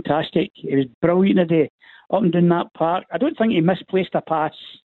absolutely fantastic. He was brilliant today, up and down that park. I don't think he misplaced a pass.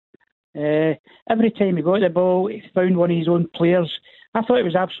 Every time he got the ball, he found one of his own players. I thought it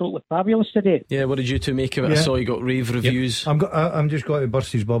was absolutely fabulous today. Yeah, what did you two make of it? Yeah. I saw you got rave reviews. I'm just going to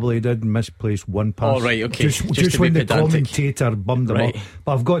burst his bubble. He did misplace one pass. Oh, right, okay. Just to when be the pedantic. commentator bummed him Right. up.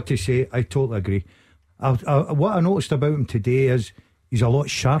 But I've got to say, I totally agree. What I noticed about him today is he's a lot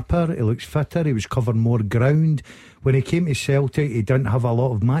sharper. He looks fitter. He was covering more ground. When he came to Celtic, he didn't have a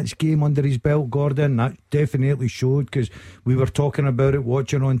lot of match game under his belt, Gordon. That definitely showed, because we were talking about it,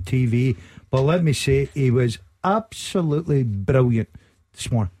 watching on TV. But let me say, he was absolutely brilliant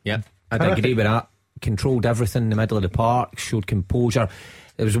this morning. Yeah, I'd agree with that. Controlled everything in the middle of the park, showed composure.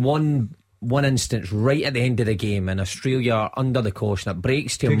 There was one instance right at the end of the game in Australia are under the caution. It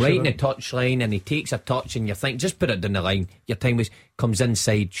breaks to him Takes right it in the up. touch line, and he takes a touch, and you think, just put it down the line. Your time was comes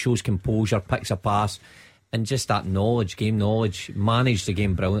inside, shows composure, picks a pass. And just that knowledge, game knowledge, managed the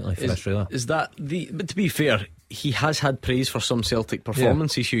game brilliantly for Australia. Is that but to be fair, he has had praise for some Celtic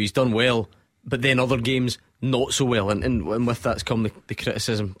performances. Hugh, he's done well, but then other games not so well, and with that's come the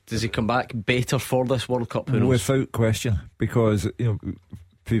criticism. Does he come back better for this World Cup? Who knows? Without question, because to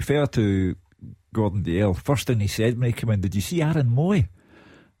be fair to Gordon Dalziel, first thing he said when he came in, did you see Aaron Moy?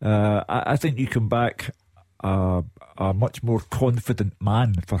 I think you come back a much more confident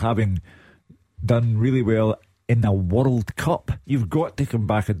man for having done really well in a World Cup. You've got to come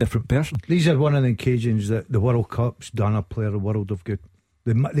back a different person. These are one of the occasions that the World Cup's done a player a world of good.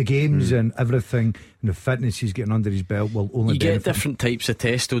 The games and everything, and the fitness he's getting under his belt will only You get benefit him. different types of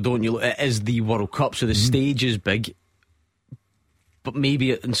tests, though, don't you? It is the World Cup, so the stage is big. But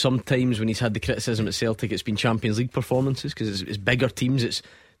maybe in sometimes when he's had the criticism at Celtic, it's been Champions League performances, because it's bigger teams, it's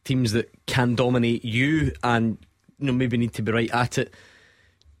teams that can dominate you, and maybe need to be right at it.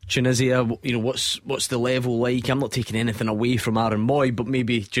 Tunisia, what's the level like? I'm not taking anything away from Aaron Moy, but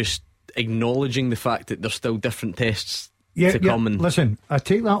maybe just acknowledging the fact that there's still different tests to come. And listen, I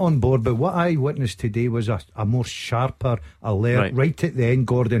take that on board, but what I witnessed today was a more sharper alert. Right at the end,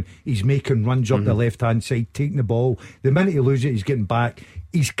 Gordon, he's making runs up the left hand side, taking the ball. The minute he loses it, he's getting back.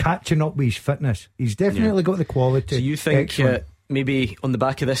 He's catching up with his fitness. He's definitely got the quality. So you think Excellent. maybe on the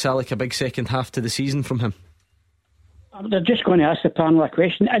back of this, Alec, a big second half to the season from him? They're just going to ask the panel a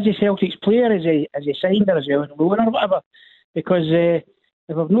question. Is he Celtic's player? Is he signed, or is he on loan or whatever? Because if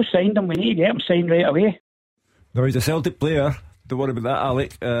we've not signed him, we need to get him signed right away. No, he's a Celtic player. Don't worry about that,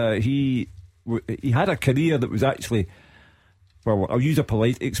 Alec. He had a career that was actually, well, I'll use a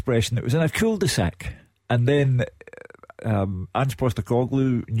polite expression, it was in a cul-de-sac. And then Ange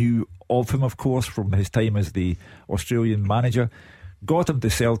Postecoglou knew of him, of course, from his time as the Australian manager. Got him to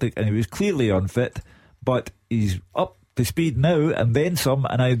Celtic, and he was clearly unfit, but he's up to speed now and then some.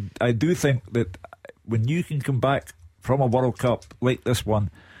 And I do think that when you can come back from a World Cup like this one,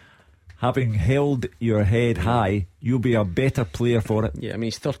 having held your head high, you'll be a better player for it. Yeah, I mean,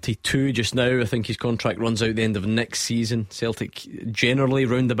 he's 32 just now. I think his contract runs out the end of next season. Celtic generally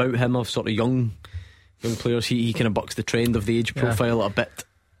round about him of sort of young players. He kind of bucks the trend of the age profile a bit.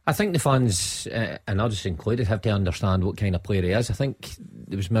 I think the fans, and others included, have to understand what kind of player he is. I think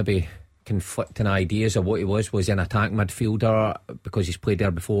there was maybe conflicting ideas of what he was. Was he an attack midfielder because he's played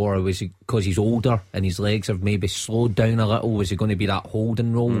there before, or was he because he's older and his legs have maybe slowed down a little? Was he going to be that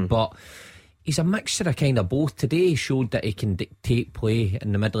holding role? But he's a mixture of kind of both. Today he showed that he can dictate play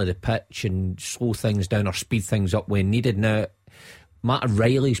in the middle of the pitch and slow things down or speed things up when needed. Now Matt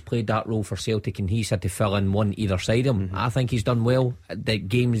Riley's played that role for Celtic and he's had to fill in one either side of him. I think he's done well. The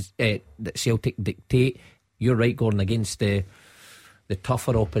games that Celtic dictate, you're right, Gordon, against the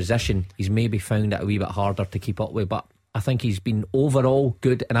tougher opposition, he's maybe found it a wee bit harder to keep up with, but I think he's been overall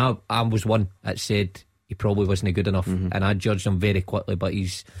good. And I was one that said he probably wasn't good enough, and I judged him very quickly, but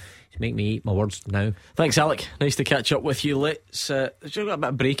he's making me eat my words now. Thanks, Alec. Nice to catch up with you. Let's just got a bit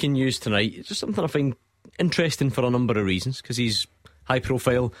of breaking news tonight. It's just something I find interesting for a number of reasons, because he's high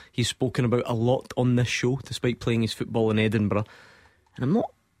profile, he's spoken about a lot on this show despite playing his football in Edinburgh, and I'm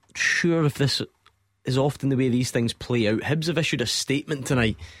not sure if this is often the way these things play out. Hibs have issued a statement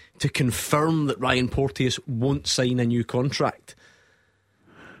tonight to confirm that Ryan Porteous won't sign a new contract.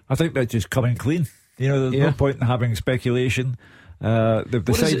 I think that's just coming clean. There's no point in having speculation. They've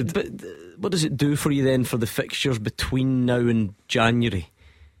decided. What does it do for you then for the fixtures between now and January?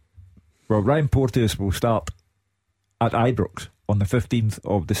 Well, Ryan Porteous will start at Ibrox on the 15th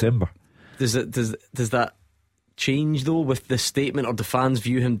of December. Does that change though with the statement, or do fans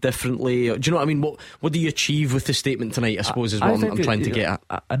view him differently? Do you know what I mean? What do you achieve with the statement tonight, I suppose, is what I'm trying to get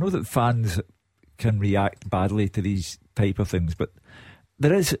at. I know that fans can react badly to these type of things, but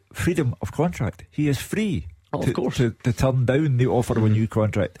there is freedom of contract. He is free to turn down the offer of a new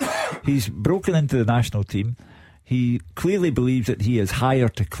contract. He's broken into the national team. He clearly believes that he is higher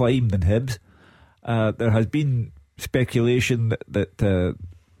to climb than Hibs. There has been speculation that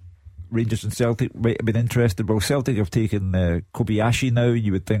Rangers and Celtic might have been interested. Well, Celtic have taken Kobayashi now.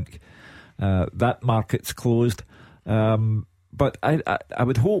 You would think that market's closed. But I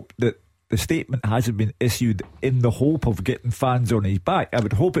would hope that the statement hasn't been issued in the hope of getting fans on his back. I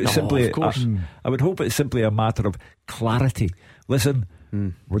would hope it's I would hope it's simply a matter of clarity. Listen,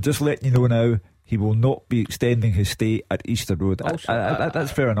 we're just letting you know now, he will not be extending his stay at Easter Road.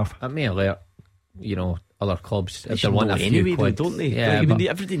 That's fair enough. That may alert, other clubs if they want a few anyway, quid, don't they? Yeah,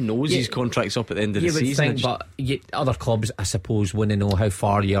 everybody knows his contract's up at the end of the season. But other clubs, I suppose, want to know how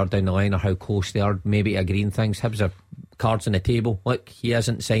far you are down the line or how close they are, maybe agreeing things. Hibs are cards on the table. Look, he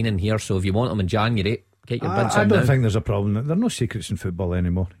isn't signing here, so if you want him in January, get your bids in. I don't now. think there's a problem. There are no secrets in football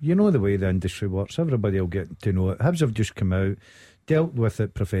anymore. You know the way the industry works. Everybody will get to know it. Hibs have just come out, dealt with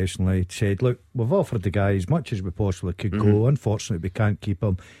it professionally, said, look, we've offered the guy as much as we possibly could go. Unfortunately, we can't keep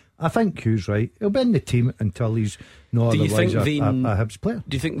him. I think Hugh's right. He'll be in the team until he's no otherwise a Hibs player.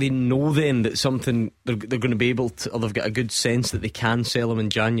 Do you think they know then that something they're going to be able to, or they've got a good sense that they can sell him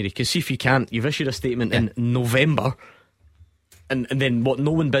in January? Because see, if you can't, you've issued a statement in November, and then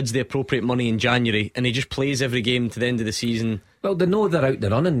no one bids the appropriate money in January, and he just plays every game to the end of the season. Well, they know they're out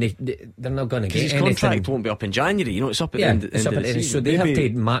there running. They're not going to get his anything. contract won't be up in January. It's up at the end of the season. So they have to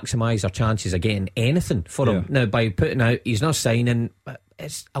maximise their chances of getting anything for him. Now, by putting out he's not signing,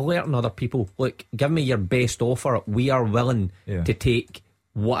 it's alerting other people, look, give me your best offer. We are willing to take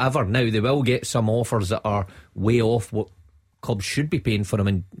whatever. Now, they will get some offers that are way off what clubs should be paying for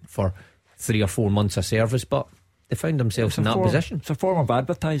him for 3 or 4 months of service, but they found themselves in that position. It's a form of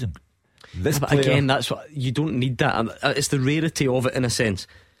advertising. But again, that's what you don't need that. It's the rarity of it in a sense.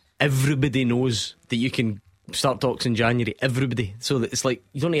 Everybody knows that you can start talks in January. Everybody. So that it's like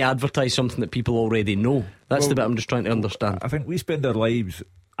you don't need to advertise something that people already know. That's the bit I'm just trying to understand. I think we spend our lives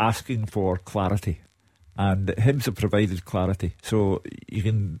asking for clarity, and Hibs have provided clarity. So you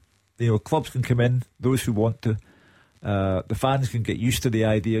can, clubs can come in, those who want to. The fans can get used to the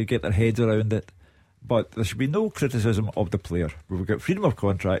idea, get their heads around it. But there should be no criticism of the player. We've got freedom of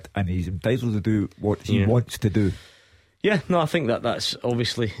contract, and he's entitled to do what he wants to do. Yeah, no, I think that's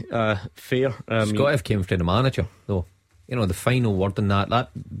obviously fair. It's got to have came from the manager, though. The final word in that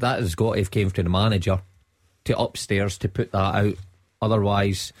has got to have came from the manager to upstairs to put that out.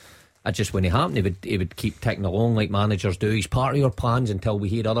 Otherwise, it just wouldn't happen. He would keep ticking along like managers do. He's part of your plans until we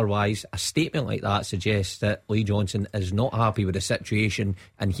hear otherwise. A statement like that suggests that Lee Johnson is not happy with the situation,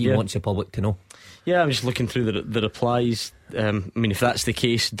 and he wants the public to know. Yeah, I'm just looking through the replies. If that's the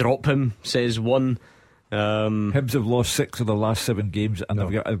case, drop him, says one. Hibs have lost 6 of the last 7 games, and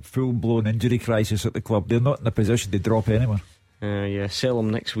they've got a full-blown injury crisis at the club. They're not in a position to drop anyone. Sell him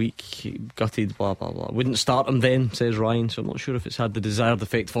next week, gutted, blah blah blah. Wouldn't start him then, says Ryan. So I'm not sure if it's had the desired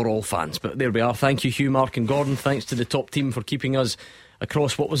effect for all fans, but there we are. Thank you, Hugh, Mark and Gordon. Thanks to the top team for keeping us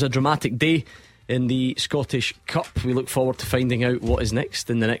across what was a dramatic day in the Scottish Cup. We look forward to finding out what is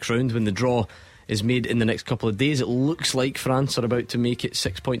next in the next round when the draw is made in the next couple of days. It looks like France are about to make it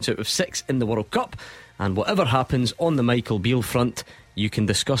 6 points out of 6 in the World Cup. And whatever happens on the Michael Beale front, you can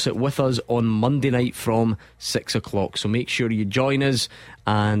discuss it with us on Monday night from 6 o'clock. So make sure you join us.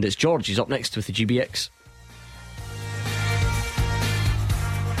 And it's George, he's up next with the GBX.